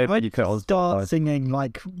 When you start singing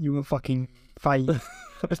like you were fucking fake.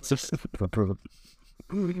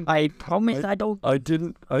 I promise I don't. I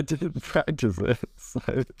didn't practice it,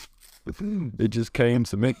 so it just came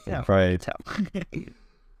to me. Yeah. Right.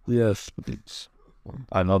 Yes.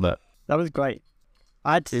 I love it. That was great.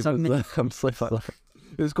 I had so many. I'm so like,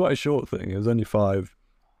 it was quite a short thing. It was only five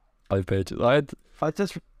pages.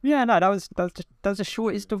 Yeah, no, that was the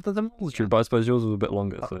shortest of them all. True, but I suppose yours was a bit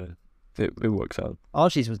longer, so it works out.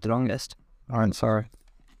 Archie's was the longest. I'm sorry.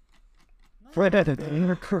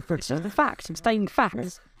 The facts. I'm stating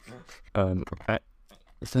facts.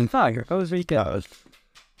 It's in fact, That was really good.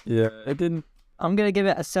 yeah, it didn't. I'm gonna give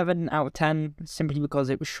it a 7 out of 10 simply because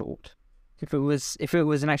it was short. If it was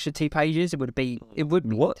an extra 2 pages, it would be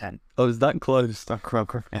What? 10. Oh, was that close?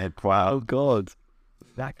 Wow. Oh God.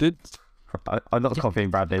 That Did I'm not copying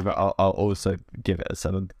Bradley, but I'll also give it a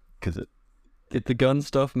 7 because did the gun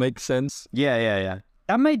stuff make sense? yeah.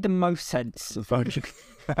 that made the most sense. The fucking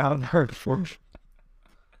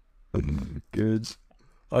good.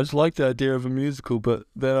 I just liked the idea of a musical, but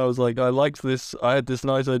then I was like, I liked this. I had this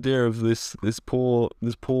nice idea of this poor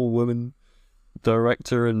woman,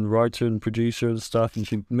 director and writer and producer and stuff, and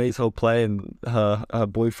she made this whole play, and her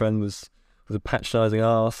boyfriend was a patronising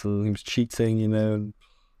ass, and he was cheating, you know. And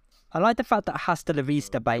I like the fact that Hasta la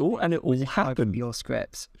Vista, baby. oh, and it all was happened. your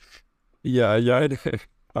scripts. Yeah, I know.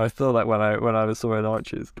 I thought that when I saw it in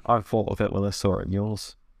Archie's. I thought of it when I saw it in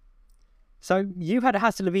yours. So you had a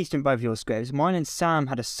Hasta la Vista in both your scripts. Mine and Sam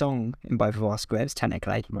had a song in both of our scripts,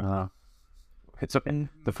 technically. It's up in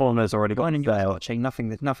the foreigner's already got Mine and yours there. watching, nothing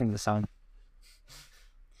the same.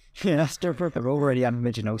 Yeah, that's different. They're already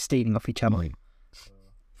unoriginal, stealing off each other.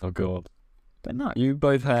 Oh God. But no. You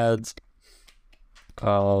both had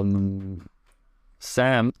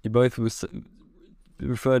Sam. You both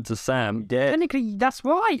referred to Sam. Technically, that's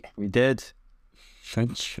right. We did.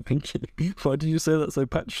 Thank you. Why did you say that so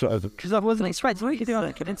patronising? Because I wasn't expecting you to do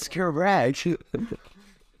that. It's correct.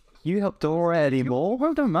 You helped already more.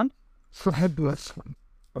 Well done, man.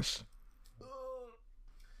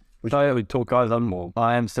 Which I would talk guys on more.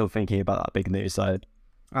 I am still thinking about that big news side.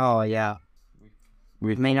 Oh, yeah. I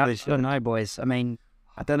I don't know, boys. I mean,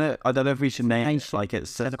 I don't know if we should name it. Like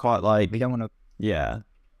it's quite like we don't want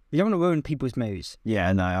to ruin people's moods.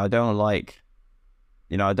 Yeah, no, I don't like.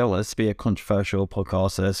 I don't want this to be a controversial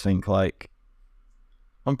podcast. I just think like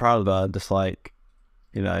I'm proud of her. Just like,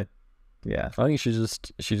 yeah. I think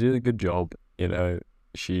she did a good job.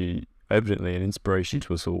 She evidently an inspiration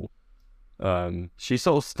to us all. She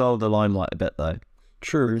sort of stole the limelight a bit though.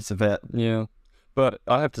 True. It's a bit. Yeah. But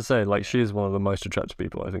I have to say, like, she is one of the most attractive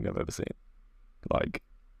people I think I've ever seen. Like,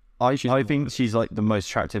 I think she's like the most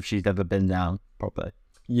attractive she's ever been now, probably.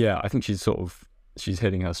 Yeah, I think she's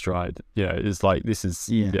hitting her stride. Yeah, it's like, this is,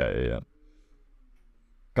 yeah.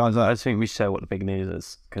 Guys, I just think we should say what the big news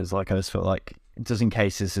is, because like I just feel like, just in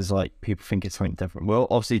case this is like, people think it's something different. We're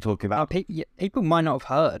obviously talking about... people might not have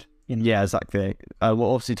heard. Yeah, exactly. We're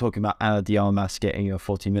obviously talking about Anna de Armas getting a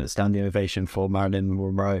 40-minute standing ovation for Marilyn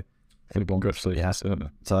Monroe. Congratulations. Yeah.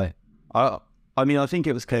 So, I I mean, I think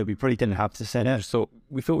it was clear. We probably didn't have to say it. So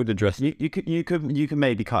we thought we'd address it. You could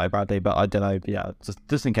maybe cut it, Bradley, but I don't know. Yeah,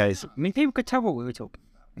 just in case. I mean, people could tell what we were talking.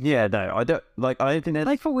 Yeah, no, I don't think there's.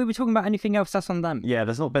 They thought we were talking about anything else. That's on them. Yeah,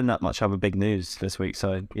 there's not been that much other big news this week,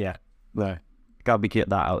 so yeah, no, gotta be get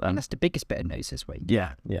that out And then. that's the biggest bit of news this week.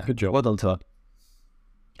 Yeah. Good job. Well done to her.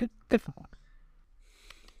 Good for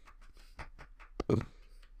her.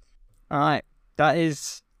 All right, that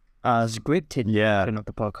is scripted Yeah. version of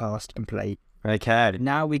the podcast complete. Okay.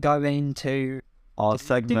 Now we go into Our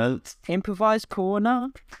segment. improvised corner.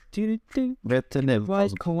 Written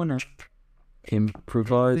Improvised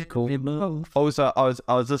corner. Improvise. Also, I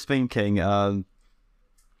was just thinking. I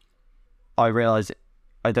realised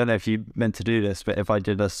I don't know if you meant to do this, but if I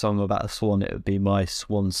did a song about a swan, it would be my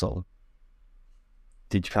swan song.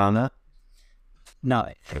 Did you find that?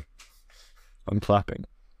 No. I'm clapping.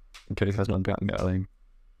 In case that's not going.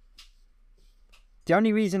 The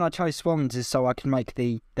only reason I chose swans is so I can make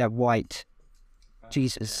their white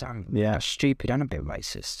Jesus song. Yeah. Stupid and a bit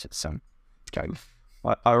racist song. Go.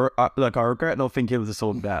 Look, I regret not thinking of the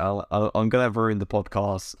song better. I'm gonna ruin the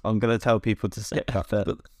podcast. I'm gonna tell people to skip that bit.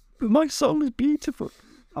 But my song is beautiful.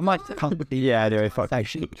 I might Yeah, anyway, fuck. I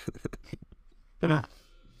feel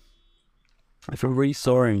really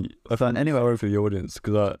sorry. I felt sorry for the audience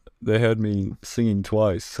because they heard me singing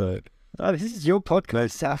twice. So Oh, this is your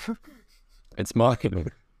podcast, Saf. it's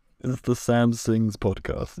marketing. It's the Sam Sings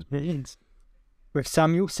podcast. With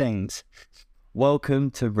Samuel Sings.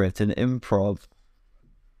 Welcome to Written Improv.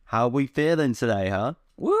 How we feeling today, huh?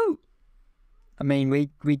 Woo! I mean, we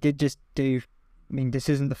did just do... I mean, this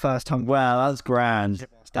isn't the first time... Well, that's grand.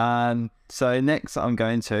 So next I'm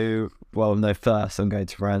going to... Well, no, first I'm going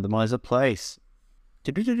to randomise a place.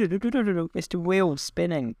 It's the wheel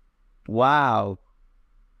spinning. Wow.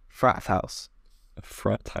 Frat house. A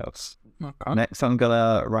frat house. Okay. Next I'm going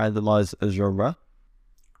to randomise a genre.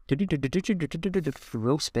 The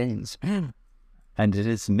wheel spins. And it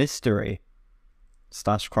is mystery.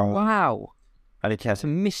 / crime. Wow. Okay. It's a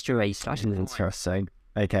mystery / Interesting.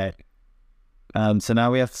 Okay. So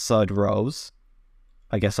now we have to decide roles.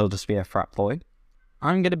 I guess I'll just be a frat boy.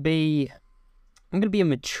 I'm gonna be a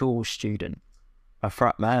mature student. A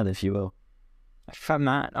frat man, if you will. A fat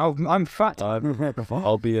man. Oh, I'm fat.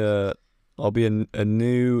 I'll be a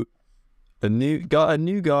new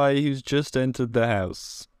guy who's just entered the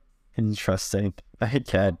house. Interesting.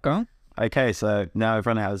 Okay. Go. Okay, so now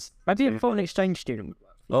everyone has... Maybe a foreign exchange student.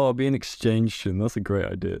 Oh, I'll be an exchange student. That's a great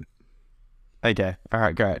idea. Okay.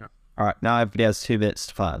 Alright, great. Alright, now everybody has 2 minutes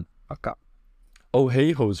to plan. Okay. Oh,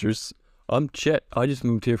 hey, hosers. I'm Chet. I just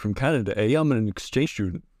moved here from Canada. Hey, I'm an exchange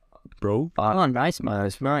student, bro. Oh, nice, man.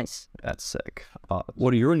 That's nice. That's sick.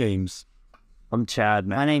 What are your names? I'm Chad,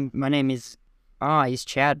 man. My name is... he's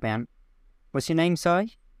Chad, man. What's your name,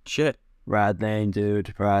 sorry? Chet. Rad name,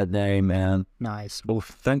 dude. Rad name, man. Nice. Oh,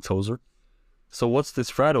 thanks, hoser. So what's this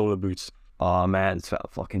frat all about? Oh, man, it's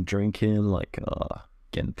about fucking drinking, like,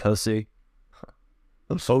 getting pussy.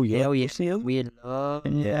 Oh, yeah. Hell yes. We love...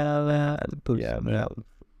 Yeah, man. Yeah, man.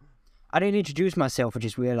 I didn't introduce myself, I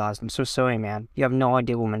just realised. I'm so sorry, man. You have no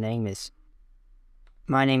idea what my name is.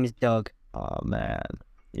 My name is Doug. Oh, man.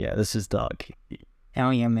 Yeah, this is Doug.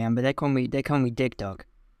 Hell yeah, man. But they call me Dick Dog.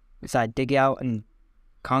 It's like dig out and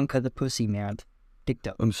conquer the pussy, man. Dick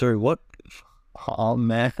Dog. I'm sorry, what? Oh,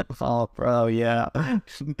 man. Oh, bro, yeah.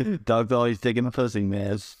 Doug's always digging the pussy,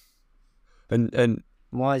 man. And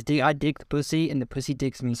Why is I dig the pussy and the pussy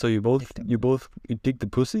digs me. so you dig the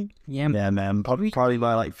pussy? Yeah, man. Yeah, man. Probably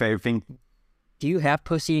my, like, favorite thing. Do you have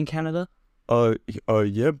pussy in Canada? Yeah,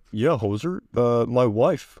 hoser. My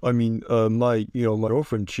wife, my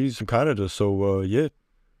girlfriend, she's from Canada, so, yeah.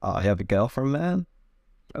 Oh, you have a girlfriend, man?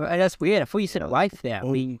 That's weird. I thought you said wife there. I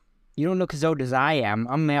mean, you don't look as old as I am.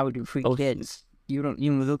 I'm married with 3 kids. You don't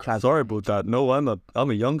look like... Sorry about that. No, I'm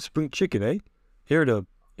a young spring chicken, eh? Here to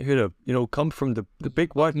come from the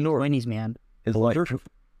big white north. 20s, man. Is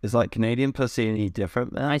like Canadian pussy any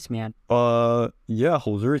different, man? Nice, man. Yeah,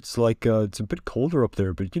 hoser. It's like, it's a bit colder up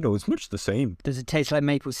there, but, it's much the same. Does it taste like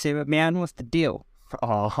maple syrup, man? What's the deal?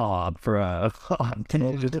 Oh, bro. Full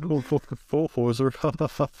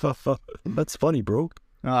hoser. That's funny, bro.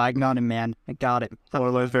 Oh, I got him, man. I got it. One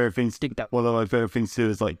of my favorite things. Stick that. One of my favorite things to do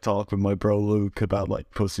is like talk with my bro Luke about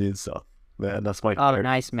like pussy and stuff. Man, that's my Oh, favorite.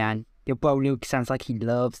 nice, man. Your bro Luke sounds like he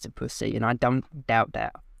loves the pussy, and I don't doubt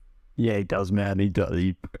that. Yeah, he does, man. He does.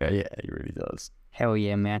 He really does. Hell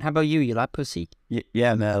yeah, man. How about you? You like pussy?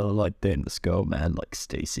 Yeah, man. I like dating this girl, man. Like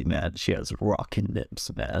Stacy, man. She has rocking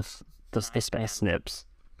nips, man. Does this man? Snips.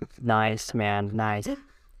 Nice, man. Nice.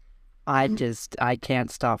 I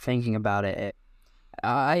can't stop thinking about it.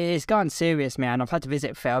 It's gotten serious, man. I've had to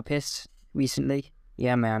visit a therapist recently.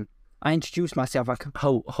 Yeah, man. I introduced myself.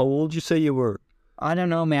 How old you say you were? I don't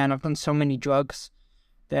know, man. I've done so many drugs.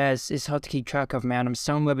 It's hard to keep track of, man. I'm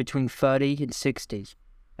somewhere between 30 and 60.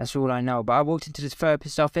 That's all I know. But I walked into this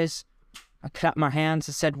therapist's office. I clapped my hands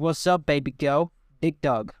and said, "What's up, baby girl? Big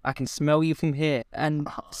dog. I can smell you from here." And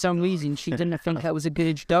for some reason, she didn't think that was a good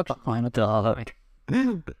introduction.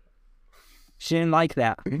 She didn't like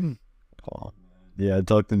that. Oh, yeah,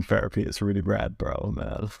 dog in therapy is really rad, bro,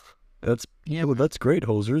 man. Well, that's great,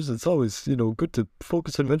 Hosers. It's always, good to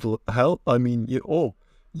focus on mental health. I mean, yeah,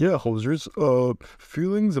 Hosers.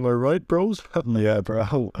 Feelings, am I right, bros? Yeah,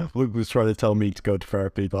 bro. Luke was trying to tell me to go to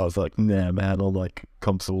therapy, but I was like, nah, man, I'm like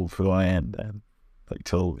comfortable with who I am, man. Like,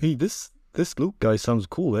 totally. Hey, this Luke guy sounds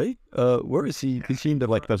cool, eh? Where is he? Is he into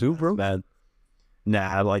like tattoo, bro? Man.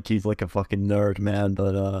 Nah, like he's like a fucking nerd, man,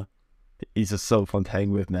 but he's just so fun to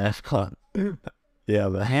hang with, man. Yeah,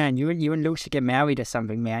 man. Man, you and Luke should get married or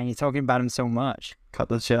something, man. You're talking about him so much. Cut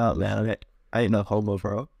that shit out, man. I ain't no homo,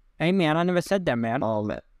 bro. Hey, man, I never said that, man. Oh,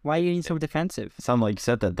 man. Why are you being so defensive? Sound like you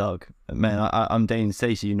said that, dog. Man, I'm dating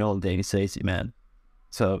Stacey. You know I'm dating Stacey, man.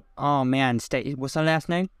 So. Oh, man. What's her last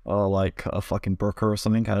name? Oh, like a fucking Brooker or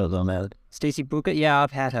something. I don't know, man. Stacey Brooker? Yeah,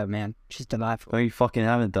 I've had her, man. She's delightful. No, you fucking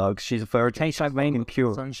haven't, dog. She's a virgin. Tastes like rainbow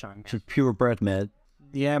pure. sunshine. Man. She's purebred, man.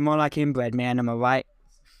 Yeah, more like inbred, man. Am I right?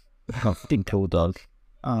 Fucking cool, dog.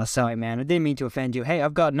 Oh, sorry, man. I didn't mean to offend you. Hey,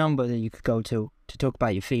 I've got a number that you could go to talk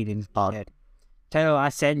about your feelings. Tell her I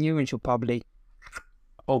sent you and she'll probably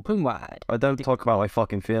open wide. I don't talk about my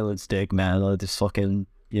fucking feelings, Dick, man. I just fucking,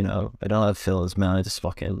 I don't have feelings, man. I just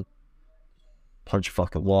fucking punch a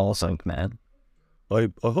fucking wall or something, man. I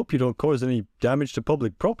hope you don't cause any damage to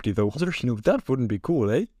public property, though. That wouldn't be cool,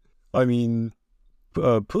 eh? I mean,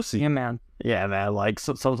 pussy. Yeah, man. Yeah, man. Like,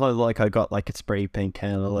 sometimes, like, I got, like, a spray paint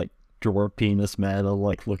can of, like, drawer penis, man. I'm,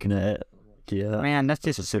 like, looking at it. Yeah. Man, that's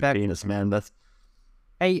just disrespectful. Penis, man. That's...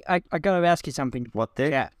 Hey, I gotta ask you something. What,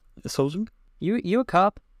 Dick? Yeah. Hoser? You a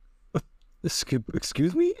cop?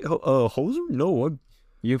 Excuse me? Hoser? No, I'm...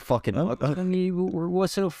 You fucking... I mean,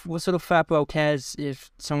 what sort of fat bro cares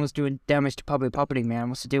if someone's doing damage to public property, man?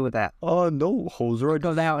 What's the deal with that? No, Hoser. I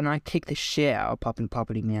go out and I kick the shit out of public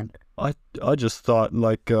property, man. I just thought,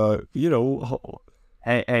 like,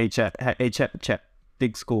 Hey, Chet.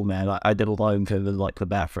 Big school, man. I did a line for the, like, the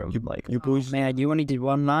bathroom. You boys... man, you only did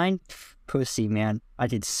one line? Pussy, man. I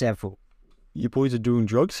did several. You boys are doing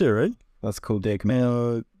drugs here, eh? That's cool, Dick,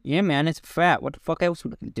 man. Yeah, man, it's fat. What the fuck else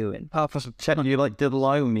would I be doing? Apart from Chet, you, like, did a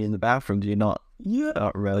line with me in the bathroom, do you not? Yeah.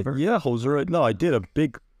 Not really. Yeah, Hoser. No, I did a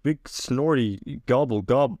big snorty gobble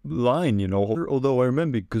line, although I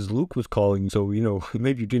remember because Luke was calling, so,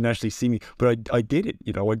 maybe you didn't actually see me, but I did it,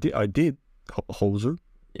 I did, Hoser.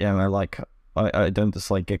 Yeah, man, like, I don't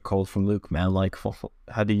just, like, get calls from Luke, man, like,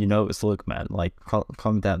 how do you know it's Luke, man? Like,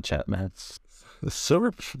 calm down, Chat, man.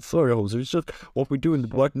 Sorry, Hoser, it's just what we do in the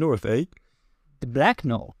Black North, eh? The Black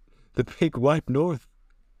North? The big white North,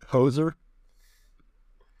 Hoser.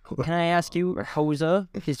 Can I ask you, Hoser,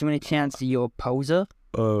 is there any chance that you're a poser?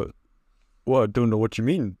 Well, I don't know what you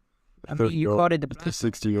mean. I mean, you called it the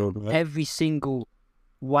 60-year-old man. Every single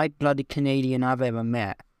white-blooded Canadian I've ever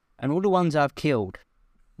met, and all the ones I've killed,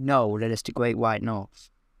 know that it's the Great White North.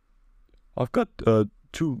 I've got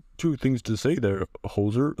two things to say there,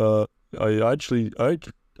 Hoser. I actually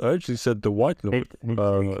said the White North,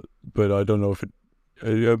 but I don't know if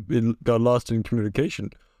it got lost in communication.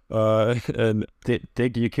 And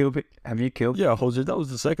Dick, you killed it? Have you killed? Yeah, Jose, that was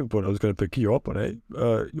the second point I was going to pick you up on, eh?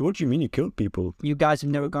 What do you mean you killed people? You guys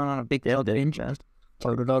have never gone on a big binge?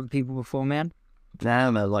 Killed a lot of people before, man?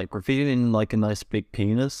 Nah, man, like, revealing, like, a nice big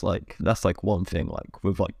penis, like, that's, like, one thing, like,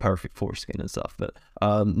 with, like, perfect foreskin and stuff, but,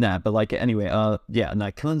 but, like, anyway,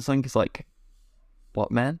 killing something is, like,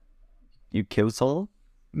 what, man? You killed someone?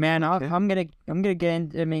 Man, I'm gonna get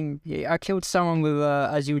in. I mean, I killed someone with,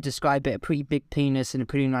 as you would describe it, a pretty big penis and a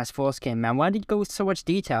pretty nice foreskin. Man, why did you go with so much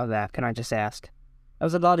detail there? Can I just ask? That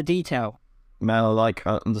was a lot of detail. Man,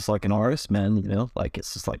 I'm just like an artist, man. Like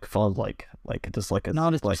it's just like fun, like just like a.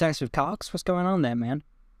 Not like, obsessed with cocks. What's going on there, man?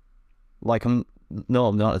 Like I'm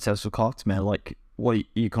not obsessed with cocks, man. Like what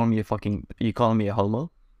you calling me a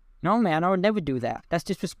homo? No, man, I would never do that. That's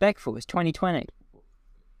disrespectful. It's 2020.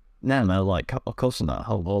 Nah, man, like, of course I'm not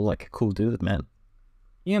homo, like, a cool dude, man.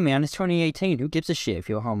 Yeah, man, it's 2018. Who gives a shit if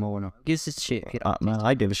you're a homo or not? Who gives a shit if you're man,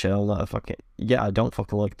 I give a shit. I don't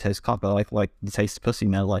fucking like the taste of cock, but I like the taste of pussy,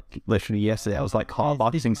 man. Like, literally yesterday, I was like,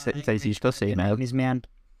 hotboxing Stacey's pussy, man. Man,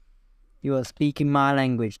 you are speaking my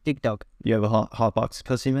language, dick dog. You have a hotbox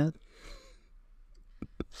pussy, man?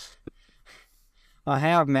 I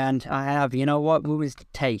have, man, I have. You know what? What was the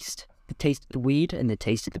taste? The taste of the weed and the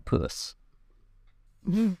taste of the puss.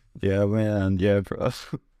 Yeah, man. Yeah, bro.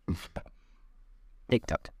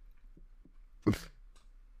 TikTok.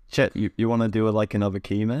 Chet, you want to do like another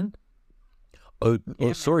key, man?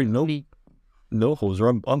 Sorry, no,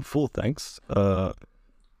 Hoser. I'm full, thanks.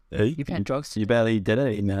 Hey, You've had drugs. You barely did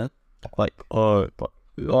it, man. Like, but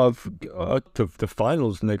I've the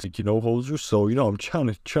finals next week, Hoser. So I'm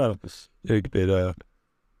trying to a bit.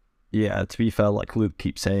 yeah. To be fair, like Luke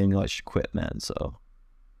keeps saying, I should quit, man. So,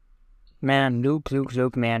 Man, Luke,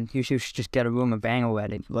 man. You should just get a room and bang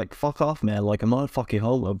already. like, fuck off, man. Like, I'm not a fucking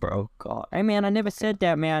homo, bro. God. Hey, man, I never said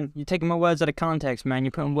that, man. You're taking my words out of context, man.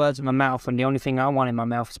 You're putting words in my mouth, and the only thing I want in my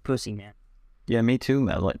mouth is pussy, man. Yeah, me too,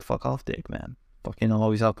 man. Like, fuck off, dick, man. Fucking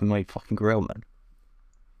always helping my fucking grill, man.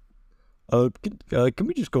 Can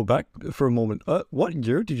we just go back for a moment? What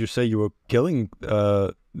year did you say you were killing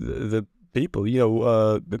the people?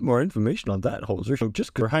 A bit more information on that, Hoser. So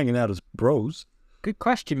just 'cause we're hanging out as bros. Good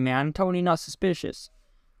question, man. I'm totally not suspicious.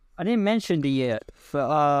 I didn't mention the year,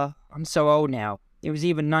 but I'm so old now. It was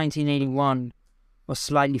either 1981 or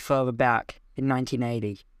slightly further back in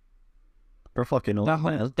 1980. We're fucking old,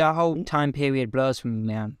 man. That whole time period blurs for me,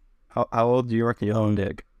 man. How old do you reckon you're on,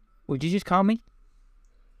 Dick? Would you just call me?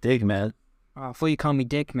 Dick, man. I thought you called me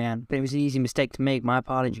Dick, man. But it was an easy mistake to make. My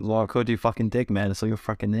apologies. Well, I could do fucking Dick, man. It's like your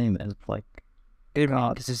fucking name, man. It's like, Good, man,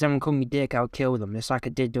 because if someone called me Dick, I would kill them, just like I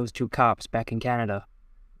did those two cops back in Canada.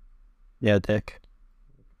 yeah, Dick.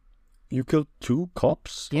 You killed 2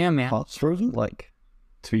 cops? Yeah, man. Cops frozen? Like,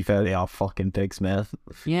 to be fair, they are fucking pigs, man.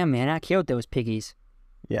 Yeah, man, I killed those piggies.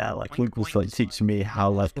 Yeah, like Luke was like teaching me how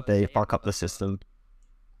like they fuck up the system.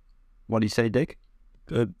 What do you say, Dick?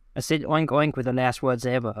 I said oink oink were the last words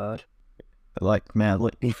I ever heard. Like, man,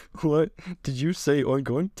 like, What? Did you say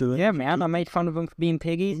going to them? Yeah, man, I made fun of them for being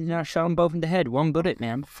piggies, and I shot them both in the head. One bullet,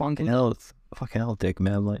 man. fucking hell, Dick,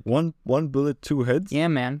 man. Like, One bullet, 2 heads? Yeah,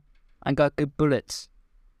 man. I got good bullets.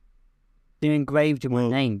 They're engraved in my Well-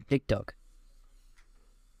 name, Dick Dog.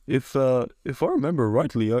 If I remember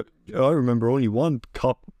rightly, I remember only one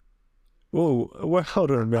cop. Oh, well,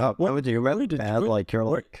 hold on, man. how would you remember, man? Like, you're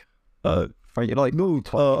like, are you like, No,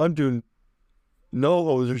 I'm doing. No,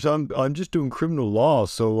 Hosers, I'm just doing criminal law.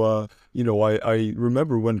 So, I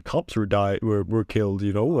remember when cops were killed.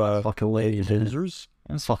 fucking lady, dude. Hosers.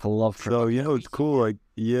 That's fucking love for So it's cool. Like,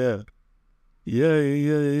 yeah.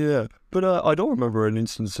 But I don't remember an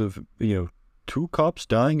instance of 2 cops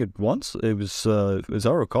dying at once. It was, as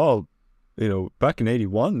I recall, back in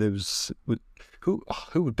 '81, there was who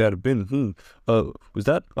would that have been? Was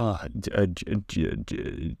that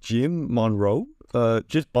Jim Monroe?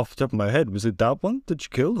 Just off the top of my head, was it that one that you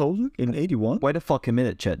killed, Holder, in '81? Wait a fucking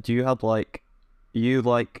minute, Chet. Do you have like, you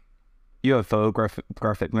have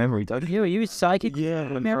photographic memory, don't you? You psychic? Yeah,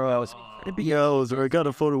 Remember- I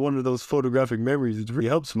got one of those photographic memories. It really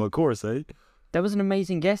helps my course, eh? That was an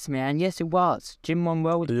amazing guess, man. Yes, it was. Jim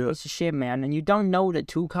Monroe was a Yeah. piece of shit, man. And you don't know that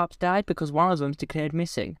 2 cops died because one of them's declared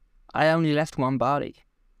missing. I only left one body.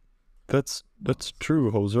 That's true,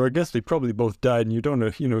 Hoser. I guess they probably both died, and you don't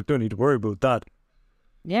need to worry about that.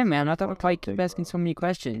 Yeah, man, I thought I'd keep asking so many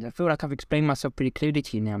questions. I feel like I've explained myself pretty clearly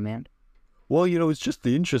to you now, man. Well, it's just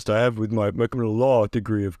the interest I have with my criminal law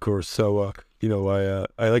degree, of course. So,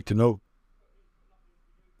 I like to know.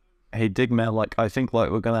 Hey, Dig, man, like, I think,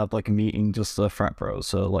 like, we're gonna have, like, a meeting just frat bros,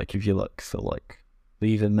 so, like, if you, like, feel like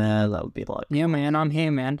leaving, man, that would be, like... Yeah, man, I'm here,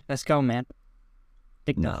 man. Let's go, man.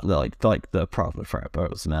 No, like the proper frat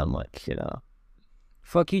bros, man, like,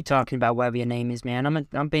 Fuck you talking about whatever your name is, man.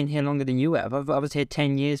 I'm been here longer than you have. I was here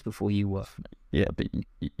 10 years before you were. Yeah, but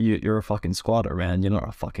you're a fucking squatter, man. You're not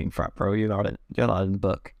a fucking frat bro. You're not in the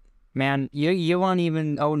book. Man, you aren't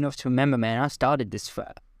even old enough to remember, man. I started this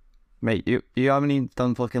frat. Mate, you haven't even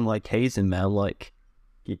done fucking, like, hazing, man. Like,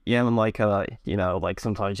 you haven't, like, like,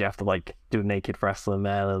 sometimes you have to, like, do naked wrestling,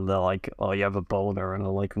 man, and they're like, oh, you have a boner, and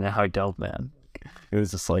they're like, no, how dope, man. It was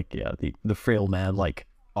just like, yeah, the thrill, man, like,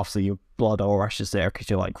 obviously your blood all rushes there because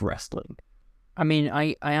you're, like, wrestling. I mean,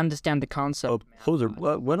 I understand the concept.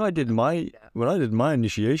 Hoser, when I did my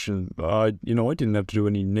initiation, I didn't have to do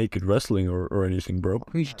any naked wrestling or anything, bro.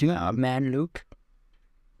 We should do that, man, Luke.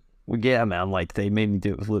 Well, yeah, man, like, they made me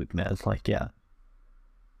do it with Luke, man. It's like, yeah.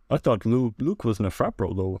 I thought Luke wasn't a frat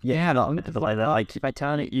bro, though. Yeah, no, like that. Like,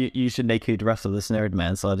 Vitality. you should naked wrestle this nerd,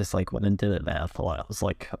 man. So I just, like, went and did it, man. I was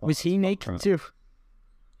like... Was he naked too?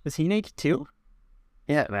 Was he naked too?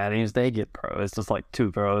 Yeah, man, he was naked, bro. It's just, like,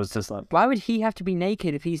 2 bros, just, like... Why would he have to be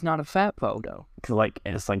naked if he's not a fat bro, though? Cause, like,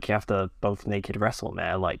 it's like you have to both naked wrestle,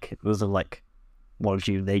 man. Like, it wasn't, like, one of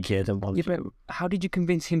you naked and one Yeah, of but you... how did you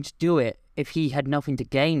convince him to do it if he had nothing to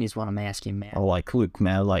gain is what I'm asking, man. Or, like, Luke,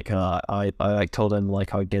 man, like, I like, told him,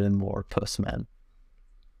 like, I'd get him more puss, man.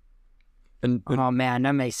 And Oh man,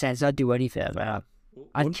 that makes sense. I'd do anything, man.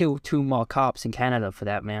 I'd kill 2 more cops in Canada for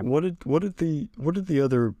that, man. what did the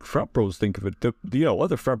other frat bros think of it? The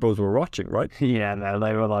other frat bros were watching, right? Yeah, man.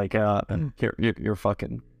 They were like, you're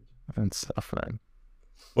fucking and stuff, man.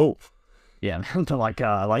 Oh, Yeah, they're like,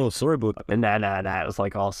 oh, sorry, but nah. It was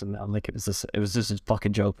like awesome, man. Like it was just a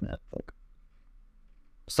fucking joke, man. Like,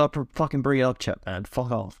 stop fucking bringing it up, Chet, man.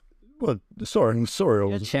 Fuck off. well, sorry,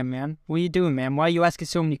 Yeah, Chem, man. What are you doing, man? Why are you asking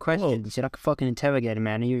so many questions? You're like a fucking interrogator,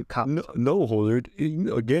 man. Are you a cop? No, Holder.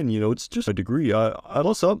 Again, it's just a degree.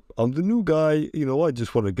 What's up? I'm the new guy. I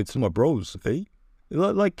just want to get to my bros, eh?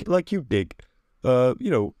 Like you, Dig. Where'd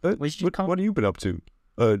you come- What have you been up to,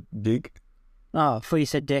 Dig? Oh, I thought you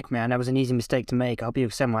said dick, man. That was an easy mistake to make. I hope you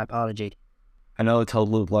accept my apology. I know I told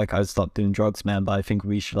Luke like I stopped doing drugs, man, but I think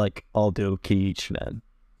we should like all do a key each, man.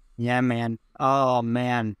 Yeah, man. Oh,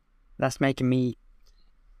 man. That's making me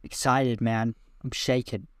excited, man. I'm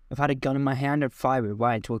shaking. If I had a gun in my hand, I'd fire it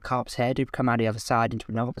right into a cop's head. It'd come out the other side into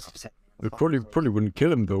another person's head. It probably wouldn't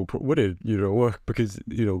kill him though, would it? Because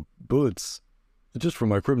bullets. Just from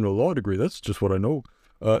my criminal law degree, that's just what I know.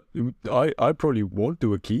 I probably won't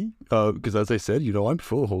do a key. Because as I said, I'm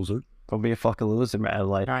full hoser. Don't be a fucking loser, man.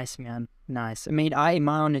 Like, Nice, man. Nice. I mean, in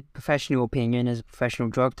my own professional opinion, as a professional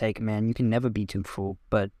drug taker, man, you can never be too full.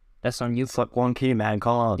 But that's on you. it's like one key, man.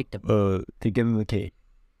 Come on, Uh, to give him the key.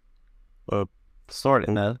 Uh, Start it,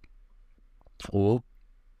 man. oh,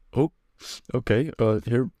 okay.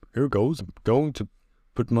 Here goes. I'm going to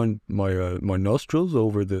put my nostrils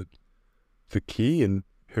over the key, and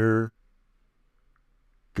here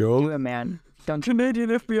Do go. it, man. Don't Canadian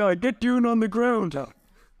FBI, get Dune on the ground.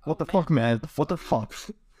 What the fuck, man? What the fuck?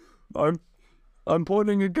 I'm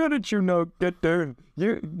pointing a gun at you now. Get down.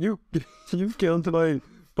 You killed my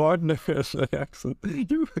partner. Accent.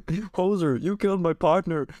 You hoser. You killed my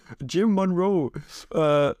partner, Jim Monroe.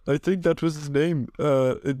 I think that was his name.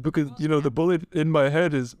 Because the bullet in my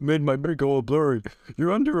head has made my memory go all blurry.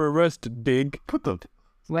 You're under arrest, Dig.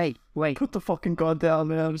 Wait. Put the fucking gun down,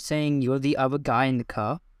 man. I'm saying you're the other guy in the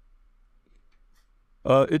car.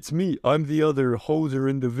 It's me. I'm the other hoser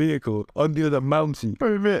in the vehicle. I'm the other Mountie.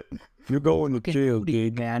 Wait a minute. You're going to jail, What do you-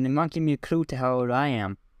 Dig. Man, it might give me a clue to how old I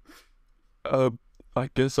am. I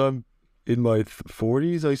guess I'm in my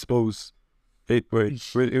 40s, I suppose. Wait,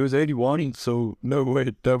 it was 81, so no,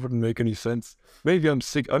 wait, that wouldn't make any sense. Maybe I'm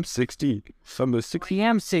 60. I'm a 60. I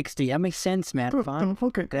am 60. That makes sense, man. Fine. Don't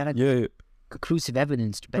fucking, Glad I Yeah, conclusive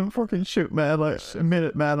evidence to back. don't fucking shoot, man. Like, admit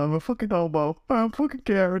it, man. I'm a fucking homo. I don't fucking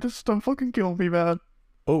care. Just don't fucking kill me, man.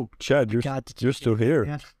 oh, Chad, you're God, did you're still here.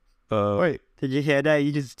 Yeah. Wait, Did you hear that?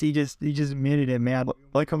 He just admitted it, man.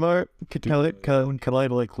 like, am I? Can I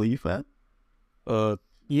like leave, man?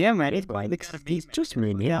 Yeah, man. It's quite It's just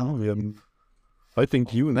me. Yeah. I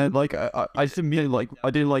think you and Man, like, I didn't mean like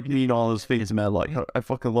I didn't like mean all those things, man. Like, I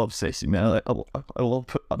fucking love sissy, man. Like, I love,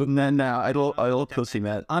 I love pussy,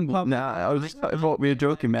 man. I thought we were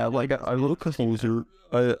joking, man. Like, I love pussy. hoser.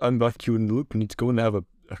 I'm like you and Luke. We need to go and have a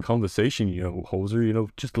conversation, hoser.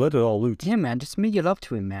 Just let it all loose. Yeah, man. Just admit your love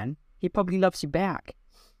to him, man. He probably loves you back.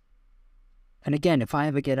 And again, if I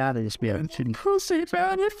ever get out of this, man, Pussy,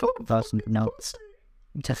 man. You fucking doesn't know.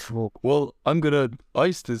 Just walk. Well, I'm gonna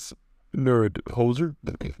ice this nerd, hoser.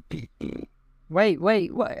 Wait.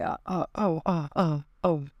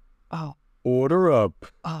 Oh. Order up.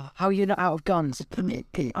 How are you not out of guns?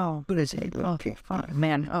 Oh, good as it. Okay, fine,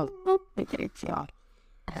 man. Oh.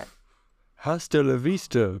 Hasta la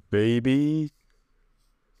vista, baby.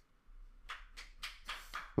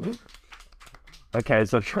 Okay,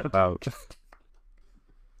 so shut out.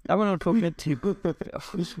 I want to talk to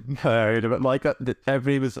No, but like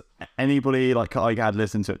anybody like I had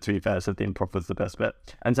listened to it. To be fair, so the improv was the best bit,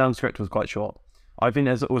 and Soundscript was quite short. I think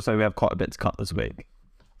we have quite a bit to cut this week.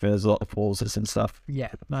 There's a lot of pauses and stuff. Yeah,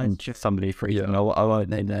 And just somebody freezing. Yeah. I won't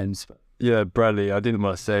name names. But Yeah, Bradley. I didn't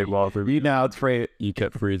want to say while you know it's free. you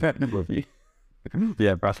kept freezing.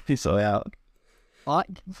 Yeah, Bradley, so out.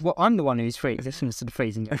 I'm the one who's freezing. Listen to the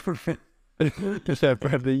freezing. Yeah,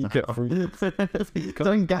 Bradley, you kept freezing.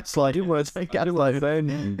 Don't gaslight it. Words. Don't gaslight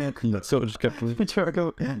it. So just kept freezing.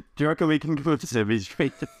 Do you reckon we can go to he's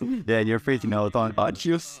freezing? Yeah, you're freezing all the time.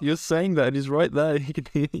 You're saying that, and he's right there. He can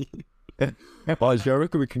hear you. I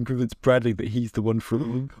reckon we can convince Bradley that he's the one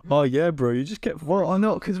from. Oh yeah, bro, you just kept. Well, I'm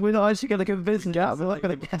not, because we're not actually going to convince Jack. We're not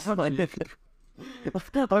going to gaslight it.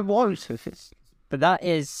 I won't. But that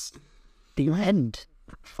is the end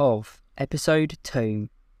of episode 2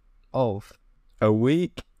 of A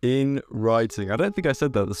week in writing. I don't think I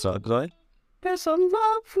said that at the start, did I? There's a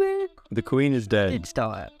lovely The Queen is dead. Did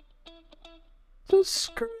start it. The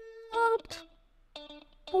script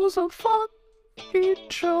was a fuck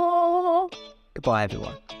future. Goodbye,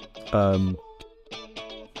 everyone.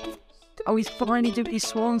 Oh, he's finally doing his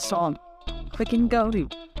swan song. Freaking go.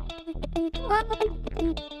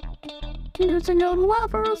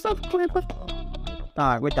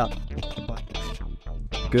 Alright, we're done. Goodbye.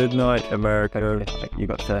 Good night, America. You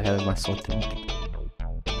got to hear my song.